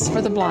Printing House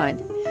for the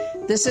Blind.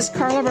 This is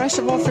Carla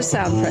Ruschival for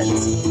Sound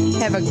Prince.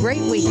 Have a great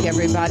week,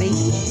 everybody.